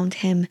around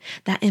him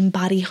that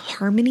embody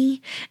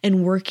harmony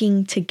and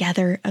working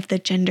together of the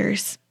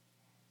genders.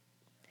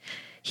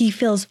 He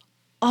fills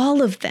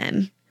all of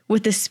them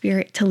with the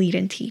Spirit to lead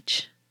and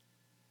teach.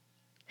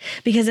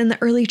 Because in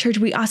the early church,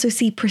 we also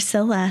see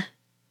Priscilla.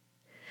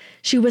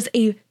 She was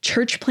a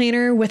church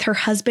planner with her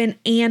husband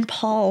and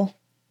Paul.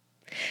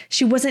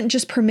 She wasn't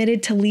just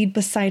permitted to lead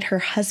beside her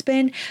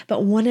husband,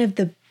 but one of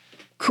the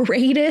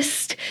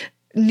greatest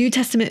New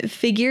Testament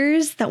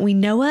figures that we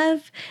know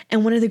of,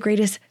 and one of the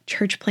greatest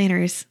church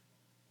planners.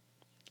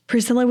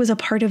 Priscilla was a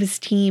part of his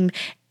team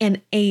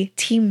and a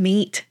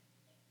teammate.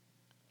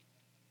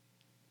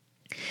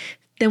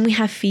 Then we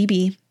have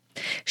Phoebe.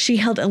 She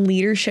held a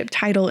leadership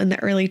title in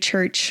the early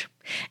church,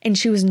 and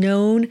she was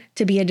known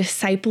to be a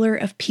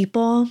discipler of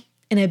people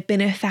and a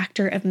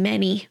benefactor of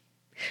many.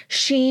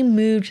 She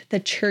moved the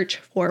church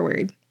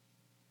forward.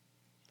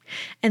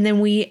 And then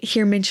we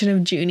hear mention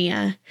of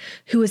Junia,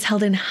 who was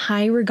held in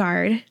high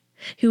regard,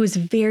 who was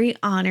very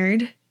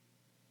honored,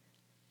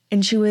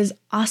 and she was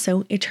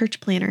also a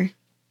church planner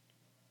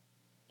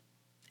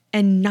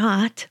and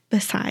not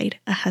beside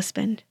a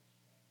husband.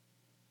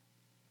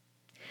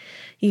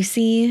 You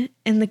see,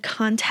 in the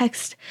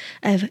context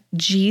of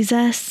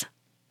Jesus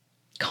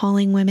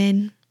calling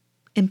women,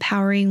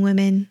 empowering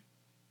women,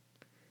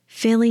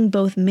 filling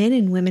both men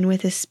and women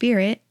with his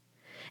Spirit,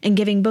 and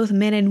giving both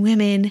men and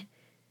women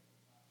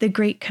the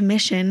Great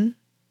Commission,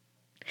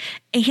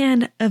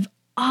 and of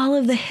all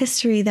of the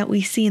history that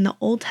we see in the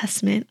Old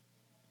Testament,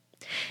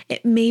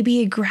 it may be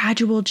a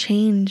gradual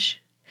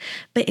change,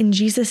 but in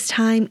Jesus'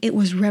 time, it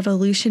was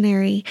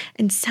revolutionary,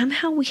 and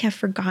somehow we have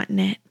forgotten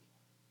it.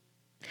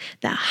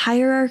 That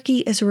hierarchy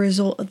is a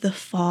result of the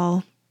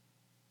fall.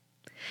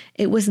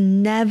 It was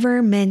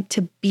never meant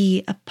to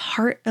be a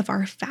part of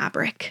our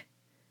fabric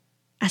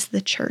as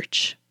the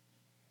church,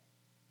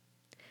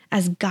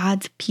 as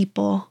God's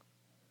people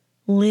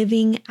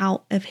living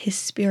out of his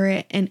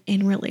Spirit and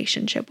in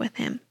relationship with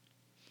him.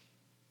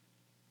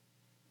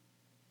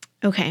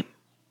 Okay,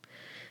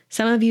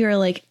 some of you are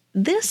like,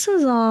 this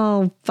is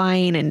all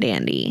fine and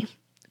dandy,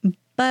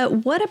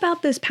 but what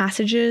about those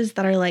passages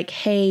that are like,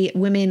 hey,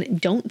 women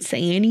don't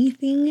say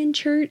anything in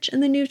church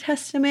in the New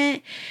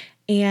Testament,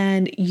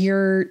 and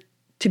you're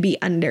to be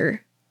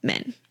under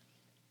men?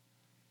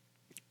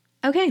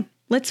 Okay,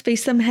 let's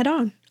face them head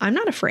on. I'm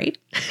not afraid,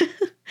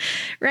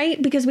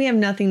 right? Because we have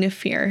nothing to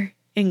fear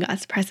in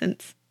God's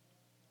presence.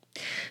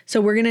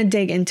 So we're going to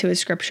dig into a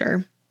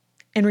scripture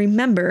and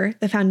remember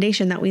the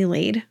foundation that we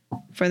laid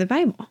for the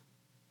Bible.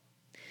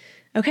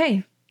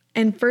 Okay,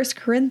 in 1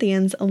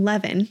 Corinthians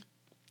 11,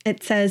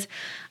 it says,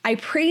 I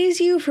praise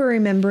you for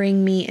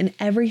remembering me in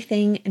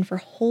everything and for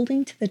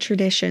holding to the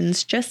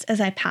traditions just as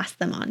I passed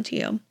them on to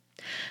you.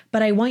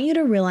 But I want you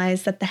to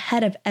realize that the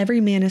head of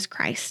every man is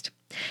Christ,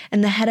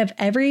 and the head of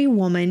every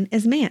woman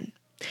is man,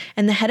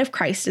 and the head of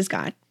Christ is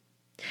God.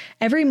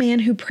 Every man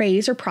who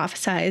prays or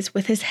prophesies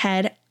with his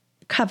head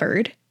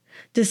covered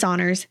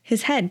dishonors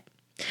his head,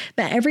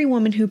 but every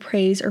woman who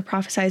prays or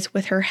prophesies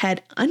with her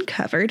head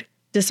uncovered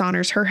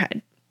dishonors her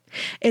head.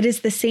 It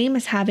is the same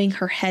as having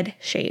her head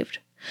shaved.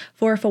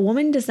 For if a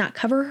woman does not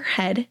cover her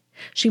head,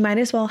 she might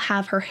as well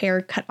have her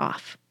hair cut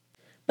off.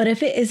 But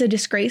if it is a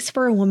disgrace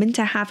for a woman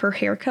to have her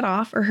hair cut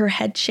off or her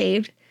head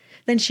shaved,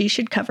 then she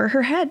should cover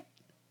her head.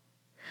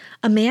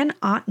 A man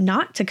ought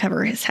not to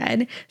cover his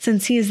head,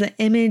 since he is the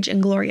image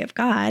and glory of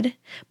God,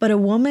 but a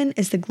woman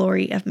is the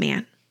glory of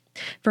man.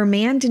 For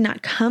man did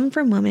not come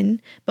from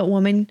woman, but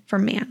woman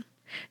from man.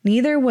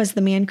 Neither was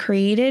the man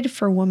created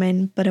for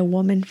woman, but a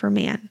woman for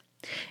man.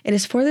 It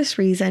is for this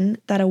reason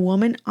that a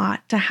woman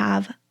ought to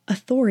have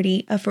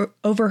authority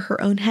over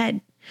her own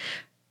head,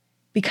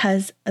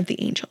 because of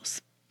the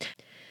angels.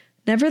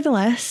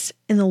 Nevertheless,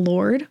 in the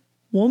Lord,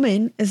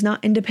 woman is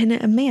not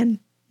independent of man,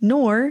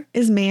 nor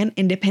is man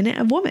independent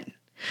of woman.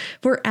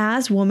 For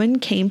as woman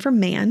came from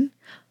man,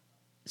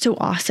 so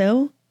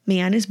also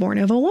man is born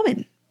of a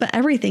woman, but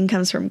everything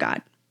comes from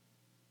God.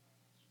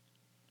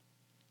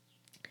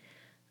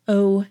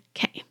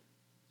 Okay.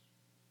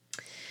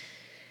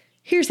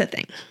 Here's the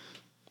thing.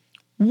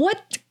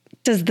 What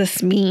does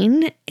this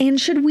mean? And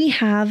should we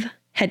have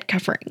head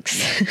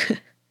coverings?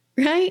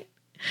 Right?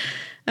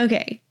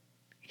 Okay.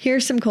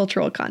 Here's some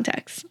cultural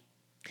context.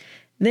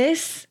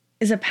 This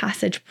is a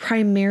passage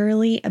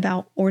primarily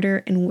about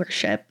order and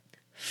worship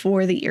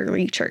for the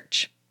early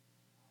church.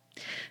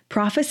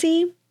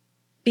 Prophecy,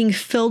 being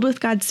filled with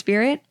God's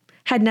Spirit,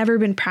 had never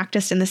been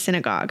practiced in the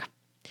synagogue,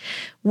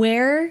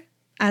 where,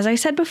 as I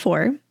said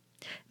before,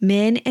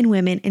 men and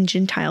women and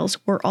Gentiles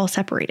were all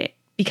separated,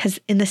 because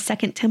in the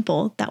second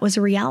temple, that was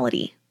a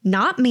reality,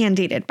 not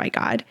mandated by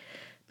God,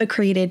 but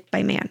created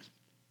by man.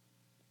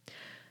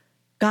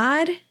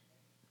 God,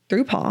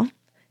 through Paul,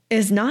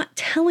 is not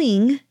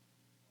telling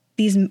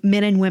these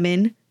men and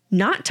women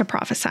not to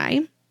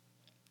prophesy,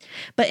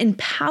 but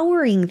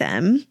empowering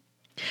them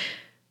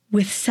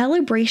with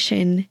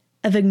celebration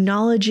of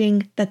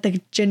acknowledging that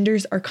the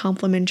genders are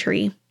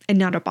complementary and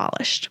not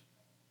abolished.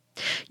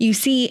 You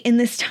see, in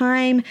this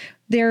time,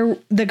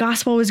 the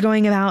gospel was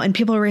going about and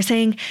people were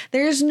saying,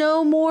 there's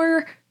no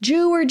more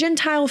Jew or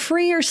Gentile,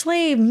 free or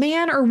slave,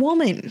 man or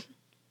woman.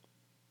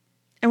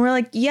 And we're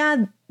like,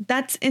 yeah,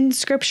 that's in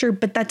scripture,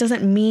 but that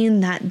doesn't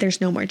mean that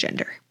there's no more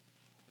gender.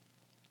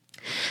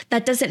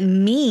 That doesn't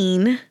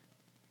mean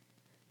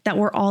that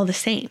we're all the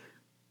same.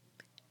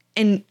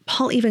 And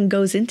Paul even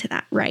goes into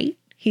that, right?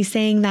 He's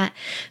saying that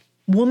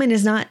woman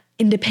is not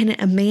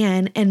independent of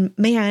man, and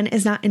man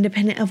is not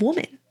independent of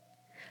woman.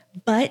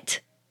 But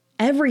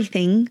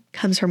everything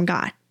comes from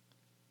God.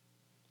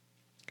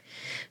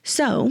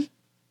 So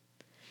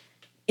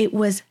it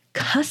was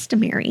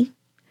customary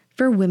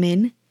for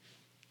women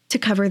to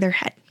cover their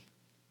head.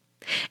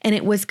 And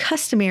it was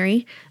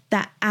customary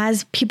that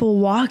as people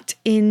walked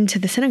into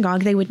the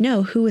synagogue, they would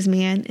know who was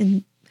man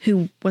and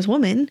who was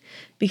woman,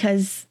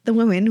 because the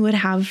women would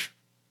have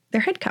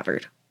their head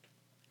covered.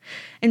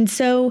 And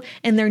so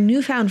in their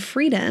newfound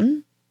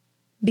freedom,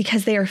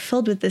 because they are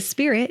filled with the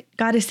Spirit,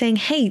 God is saying,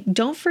 hey,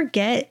 don't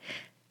forget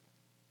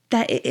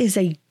that it is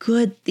a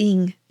good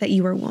thing that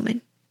you are a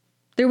woman.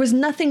 There was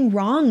nothing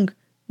wrong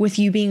with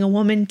you being a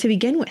woman to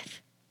begin with.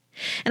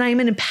 And I am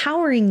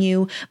empowering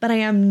you, but I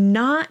am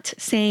not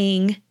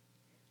saying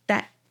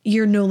that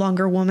you're no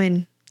longer a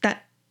woman,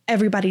 that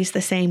everybody's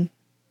the same.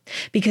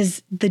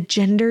 Because the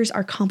genders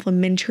are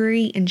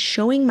complementary in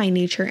showing my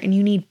nature, and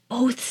you need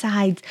both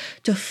sides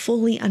to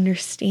fully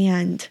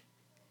understand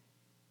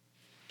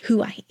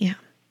who I am.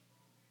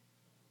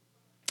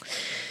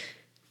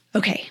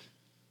 Okay,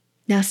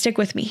 now stick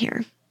with me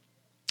here.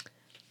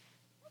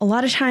 A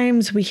lot of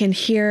times we can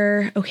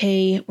hear,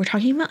 okay, we're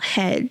talking about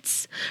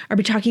heads. Are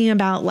we talking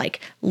about like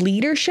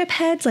leadership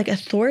heads, like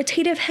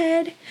authoritative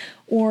head?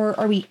 Or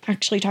are we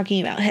actually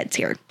talking about heads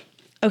here?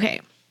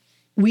 Okay,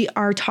 we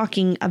are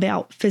talking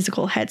about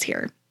physical heads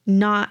here,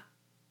 not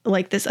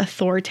like this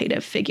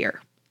authoritative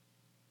figure.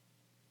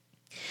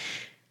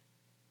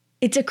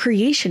 It's a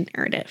creation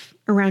narrative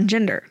around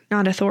gender,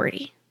 not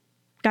authority.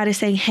 God is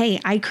saying, hey,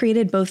 I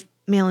created both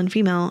male and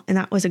female, and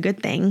that was a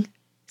good thing.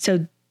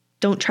 So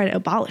don't try to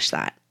abolish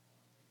that.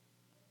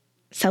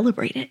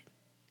 Celebrate it.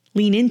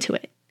 Lean into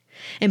it.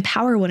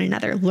 Empower one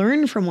another.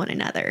 Learn from one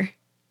another.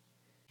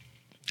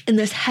 And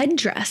this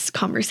headdress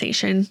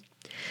conversation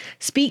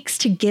speaks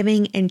to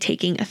giving and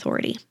taking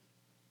authority.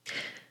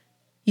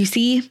 You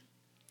see,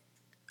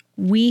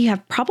 we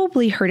have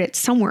probably heard it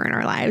somewhere in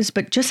our lives,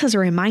 but just as a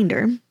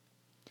reminder,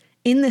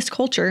 in this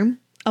culture,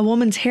 a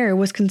woman's hair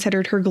was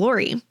considered her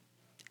glory,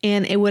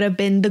 and it would have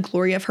been the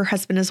glory of her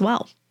husband as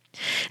well.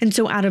 And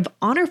so out of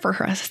honor for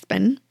her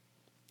husband,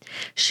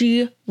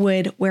 she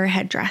would wear a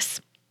headdress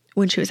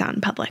when she was out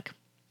in public.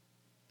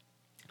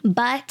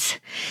 But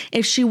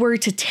if she were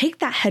to take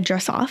that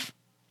headdress off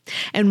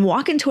and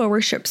walk into a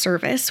worship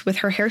service with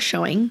her hair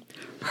showing,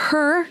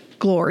 her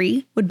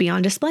glory would be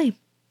on display.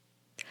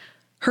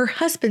 Her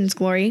husband's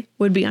glory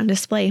would be on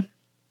display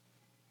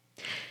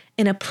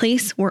in a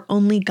place where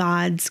only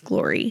God's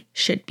glory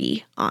should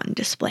be on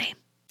display.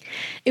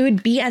 It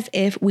would be as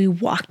if we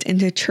walked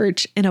into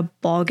church in a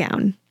ball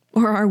gown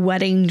or our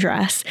wedding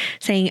dress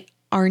saying,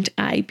 "Aren't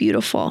I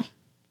beautiful?"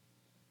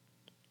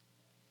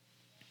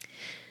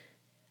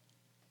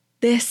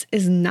 This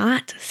is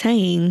not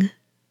saying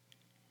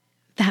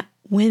that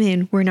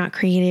women were not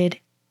created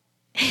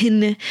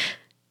in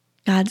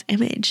God's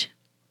image.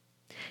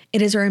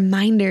 It is a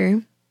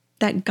reminder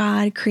that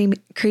God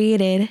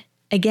created,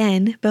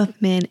 again,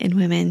 both men and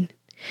women.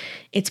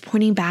 It's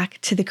pointing back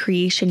to the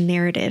creation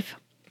narrative.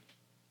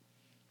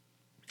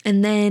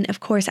 And then, of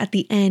course, at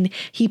the end,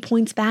 he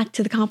points back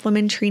to the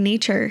complementary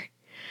nature.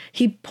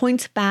 He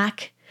points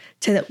back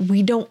to that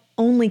we don't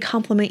only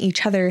complement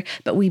each other,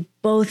 but we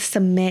both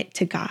submit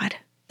to God.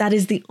 That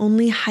is the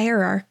only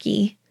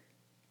hierarchy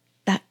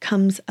that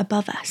comes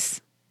above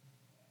us.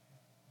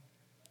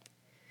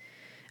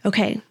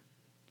 Okay,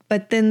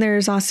 but then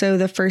there's also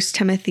the 1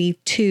 Timothy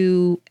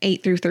 2,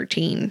 8 through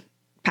 13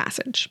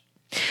 passage.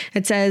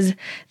 It says,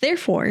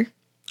 "Therefore,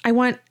 I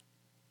want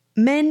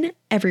men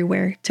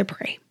everywhere to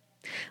pray,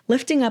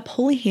 lifting up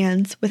holy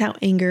hands without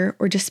anger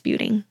or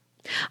disputing.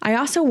 I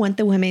also want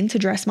the women to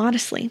dress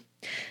modestly,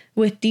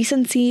 with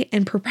decency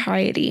and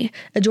propriety,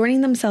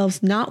 adorning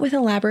themselves not with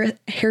elaborate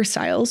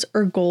hairstyles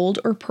or gold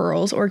or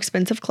pearls or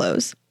expensive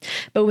clothes,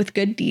 but with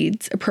good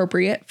deeds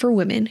appropriate for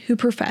women who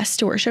profess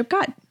to worship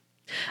God.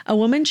 A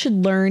woman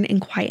should learn in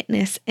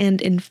quietness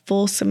and in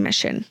full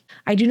submission.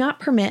 I do not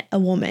permit a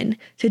woman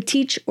to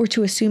teach or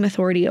to assume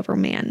authority over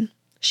man.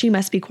 She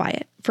must be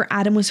quiet, for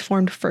Adam was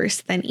formed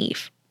first, then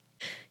Eve."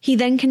 He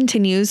then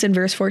continues in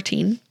verse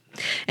 14,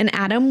 "And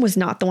Adam was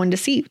not the one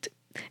deceived.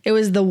 It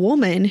was the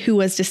woman who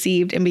was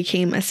deceived and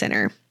became a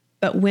sinner.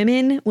 But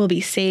women will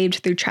be saved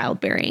through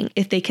childbearing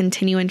if they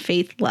continue in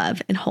faith,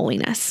 love, and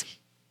holiness."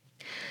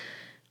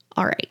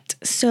 All right.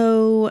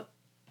 So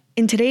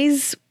in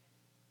today's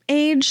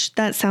age,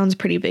 that sounds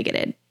pretty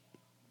bigoted,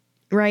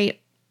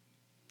 right?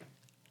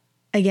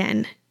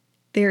 Again,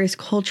 there is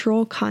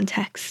cultural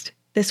context.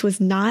 This was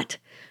not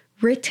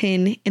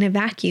written in a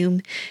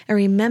vacuum. And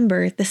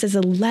remember, this is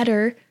a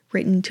letter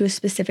written to a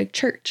specific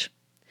church.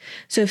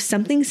 So if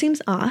something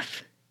seems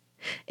off,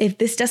 if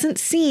this doesn't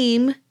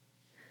seem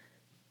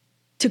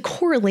to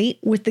correlate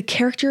with the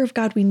character of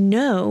God we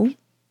know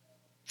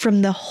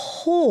from the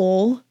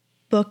whole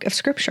book of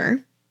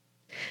Scripture,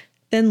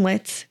 then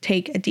let's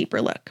take a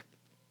deeper look.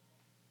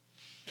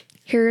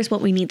 Here's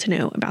what we need to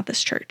know about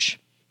this church.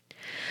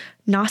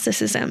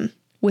 Gnosticism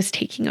was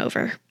taking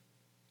over.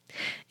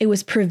 It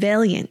was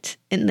prevalent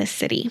in this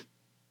city.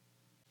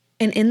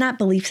 And in that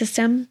belief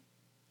system,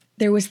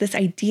 there was this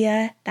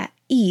idea that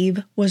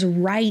Eve was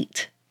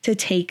right to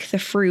take the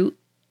fruit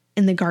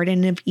in the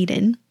Garden of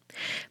Eden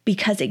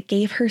because it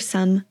gave her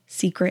some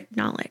secret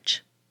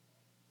knowledge.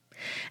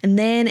 And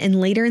then, and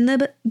later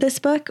in this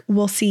book,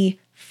 we'll see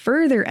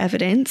further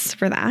evidence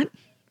for that,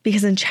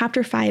 because in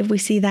chapter 5, we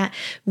see that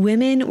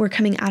women were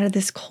coming out of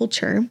this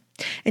culture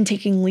and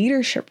taking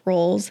leadership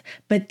roles,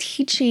 but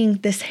teaching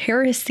this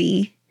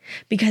heresy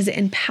because it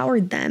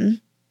empowered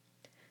them,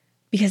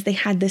 because they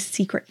had this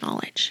secret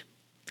knowledge.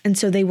 And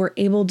so they were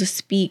able to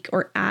speak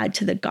or add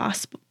to the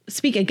gospel,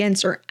 speak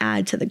against or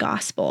add to the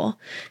gospel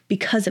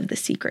because of the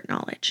secret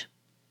knowledge.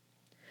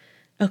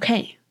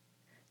 Okay,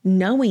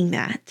 knowing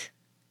that,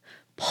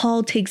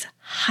 Paul takes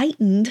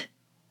heightened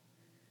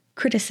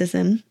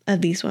criticism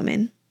of these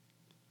women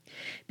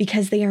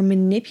because they are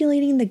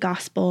manipulating the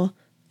gospel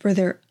for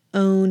their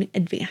own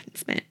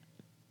advancement.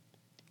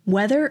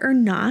 Whether or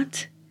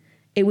not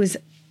it was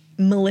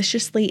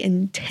maliciously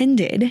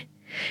intended,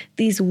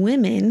 these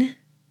women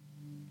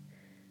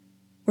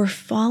were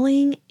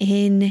falling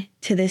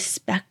into this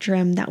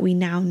spectrum that we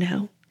now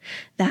know,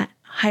 that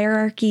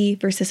hierarchy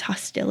versus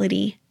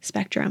hostility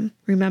spectrum.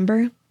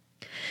 Remember?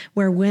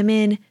 Where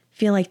women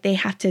feel like they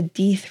have to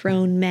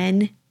dethrone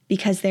men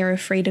because they're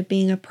afraid of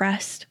being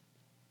oppressed.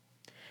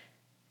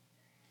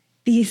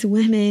 These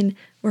women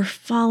were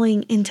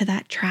falling into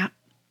that trap.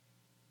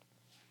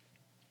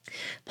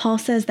 Paul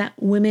says that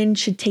women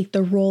should take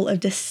the role of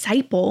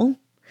disciple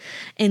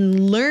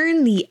and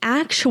learn the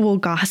actual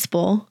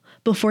gospel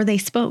before they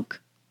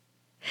spoke.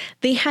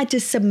 They had to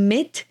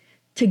submit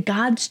to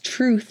God's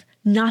truth,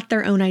 not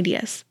their own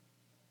ideas.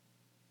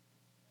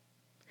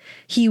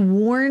 He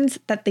warns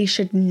that they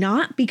should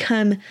not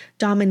become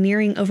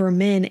domineering over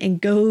men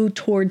and go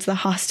towards the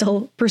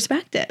hostile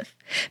perspective,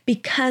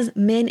 because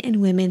men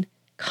and women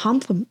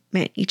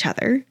complement each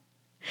other,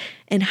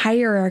 and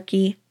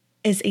hierarchy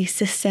is a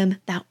system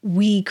that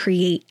we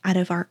create out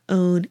of our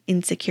own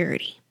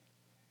insecurity.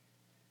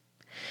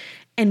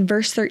 In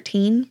verse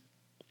 13,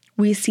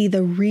 we see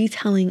the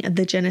retelling of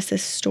the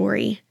Genesis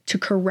story to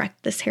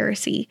correct this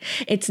heresy.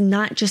 It's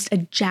not just a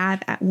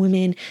jab at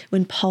women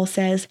when Paul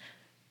says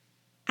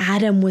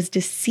Adam was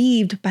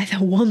deceived by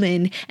the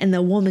woman and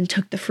the woman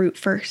took the fruit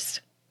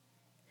first.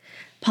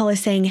 Paul is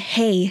saying,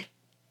 hey,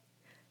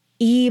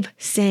 Eve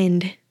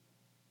sinned,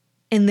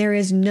 and there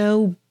is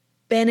no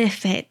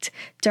benefit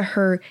to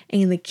her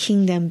in the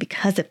kingdom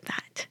because of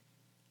that.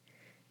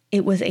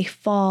 It was a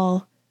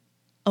fall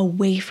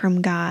away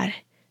from God,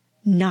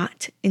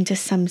 not into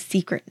some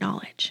secret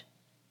knowledge.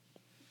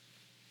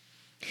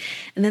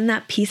 And then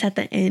that piece at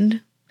the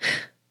end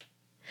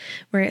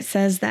where it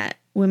says that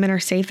women are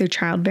saved through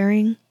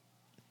childbearing.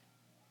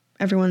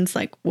 Everyone's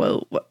like,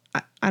 whoa,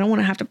 I don't want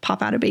to have to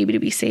pop out a baby to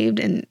be saved.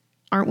 And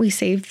aren't we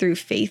saved through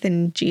faith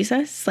in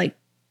Jesus? Like,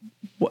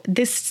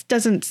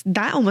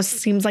 that almost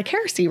seems like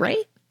heresy,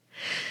 right?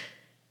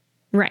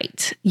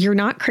 Right. You're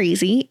not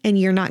crazy and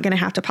you're not going to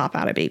have to pop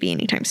out a baby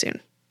anytime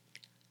soon.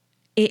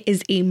 It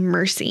is a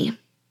mercy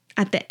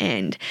at the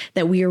end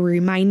that we are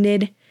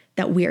reminded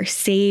that we are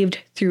saved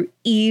through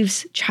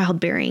Eve's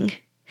childbearing,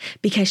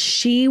 because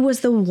she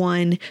was the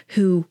one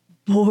who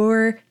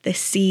bore the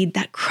seed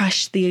that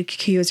crushed the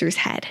accuser's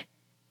head.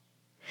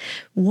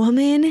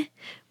 Woman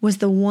was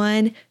the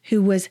one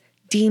who was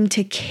deemed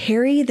to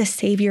carry the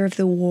Savior of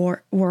the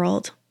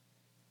world.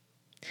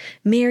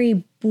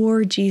 Mary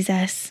bore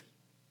Jesus.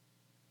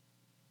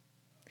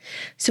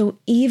 So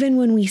even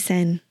when we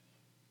sin,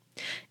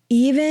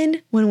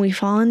 even when we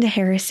fall into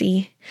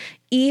heresy,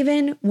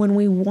 even when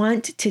we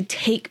want to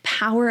take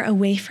power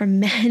away from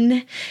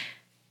men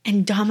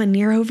and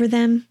domineer over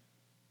them,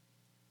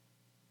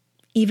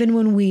 even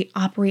when we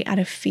operate out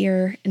of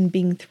fear and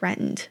being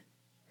threatened,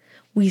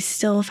 we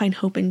still find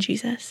hope in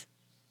Jesus.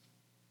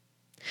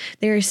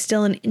 There is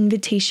still an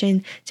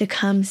invitation to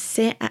come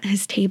sit at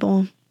his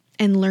table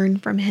and learn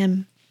from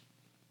him.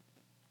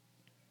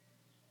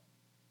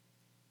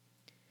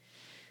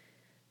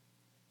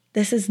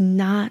 This is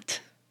not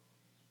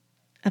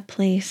a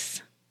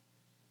place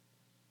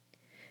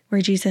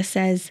where Jesus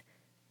says,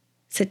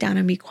 sit down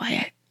and be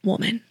quiet,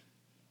 woman.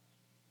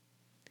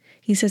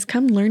 He says,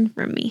 come learn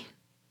from me.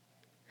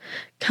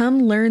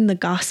 Come learn the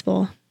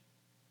gospel,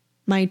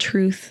 my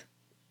truth,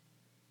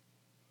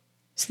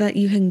 so that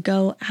you can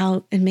go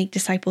out and make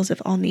disciples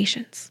of all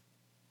nations.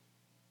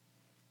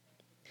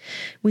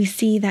 We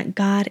see that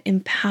God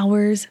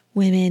empowers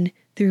women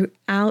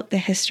throughout the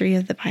history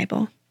of the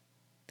Bible,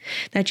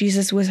 that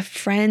Jesus was a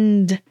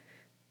friend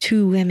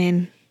to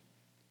women,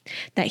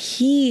 that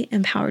he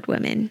empowered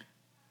women,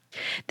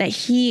 that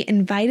he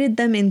invited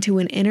them into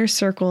an inner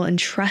circle and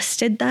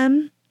trusted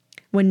them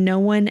when no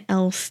one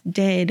else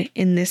did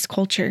in this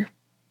culture.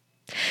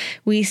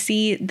 We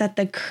see that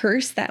the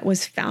curse that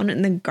was found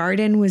in the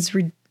garden was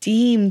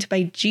redeemed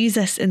by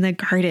Jesus in the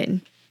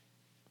garden.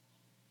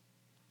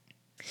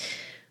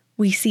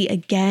 We see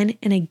again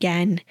and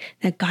again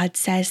that God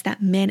says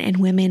that men and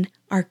women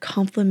are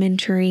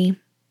complementary.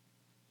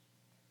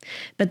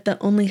 But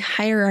the only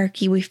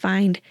hierarchy we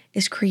find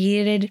is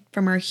created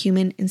from our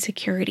human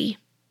insecurity.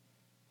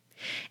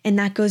 And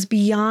that goes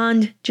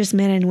beyond just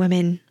men and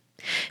women.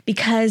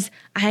 Because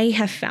I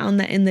have found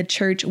that in the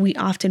church, we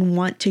often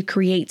want to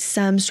create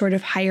some sort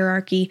of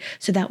hierarchy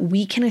so that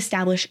we can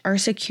establish our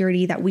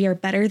security, that we are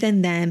better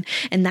than them,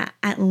 and that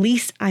at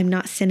least I'm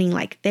not sinning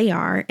like they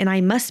are, and I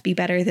must be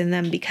better than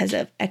them because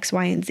of X,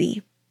 Y, and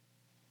Z.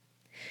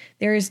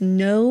 There is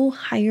no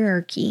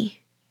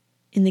hierarchy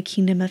in the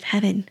kingdom of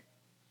heaven.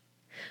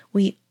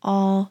 We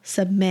all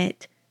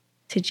submit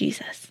to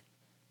Jesus.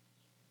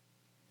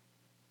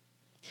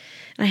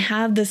 And I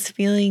have this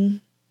feeling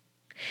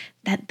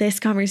that this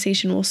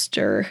conversation will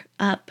stir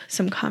up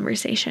some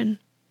conversation,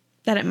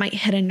 that it might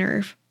hit a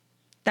nerve,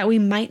 that we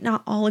might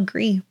not all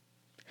agree.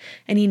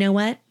 And you know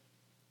what?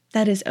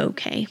 That is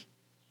okay.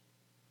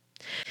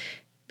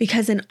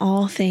 Because in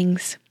all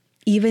things,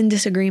 even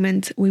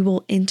disagreements, we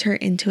will enter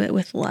into it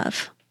with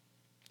love.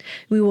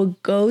 We will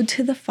go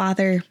to the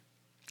Father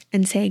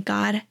and say,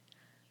 God,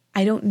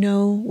 I don't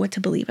know what to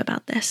believe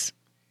about this.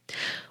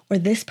 Or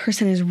this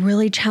person is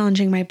really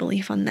challenging my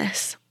belief on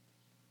this.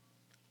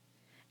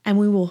 And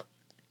we will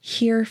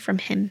hear from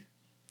him.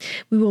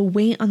 We will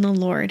wait on the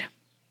Lord.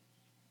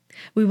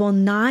 We will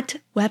not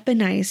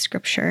weaponize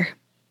scripture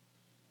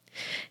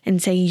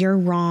and say, you're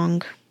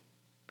wrong.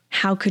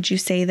 How could you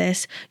say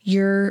this?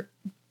 You're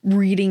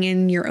reading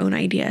in your own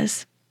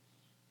ideas.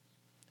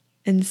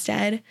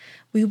 Instead,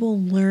 we will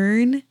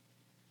learn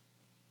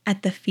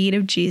at the feet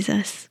of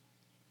Jesus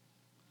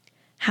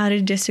how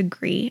to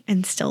disagree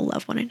and still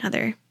love one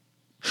another.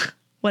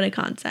 What a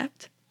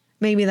concept.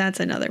 Maybe that's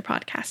another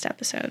podcast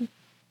episode.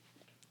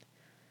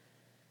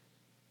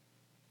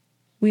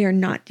 We are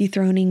not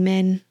dethroning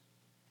men.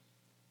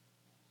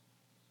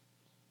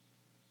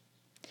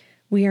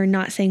 We are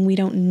not saying we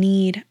don't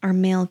need our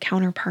male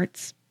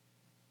counterparts.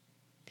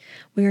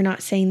 We are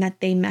not saying that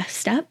they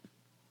messed up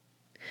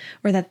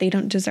or that they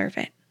don't deserve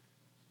it.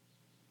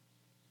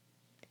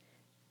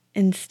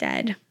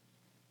 Instead,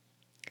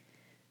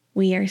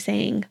 we are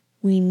saying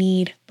we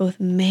need both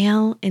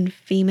male and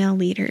female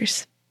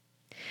leaders,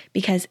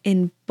 because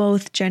in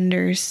both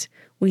genders,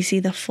 we see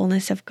the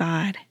fullness of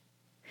God,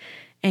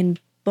 and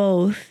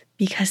both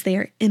because they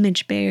are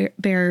image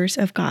bearers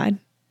of God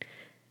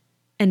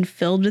and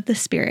filled with the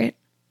Spirit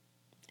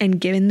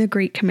and given the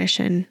Great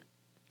Commission,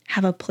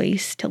 have a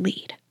place to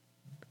lead,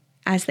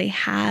 as they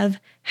have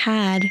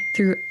had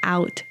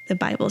throughout the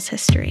Bible's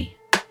history.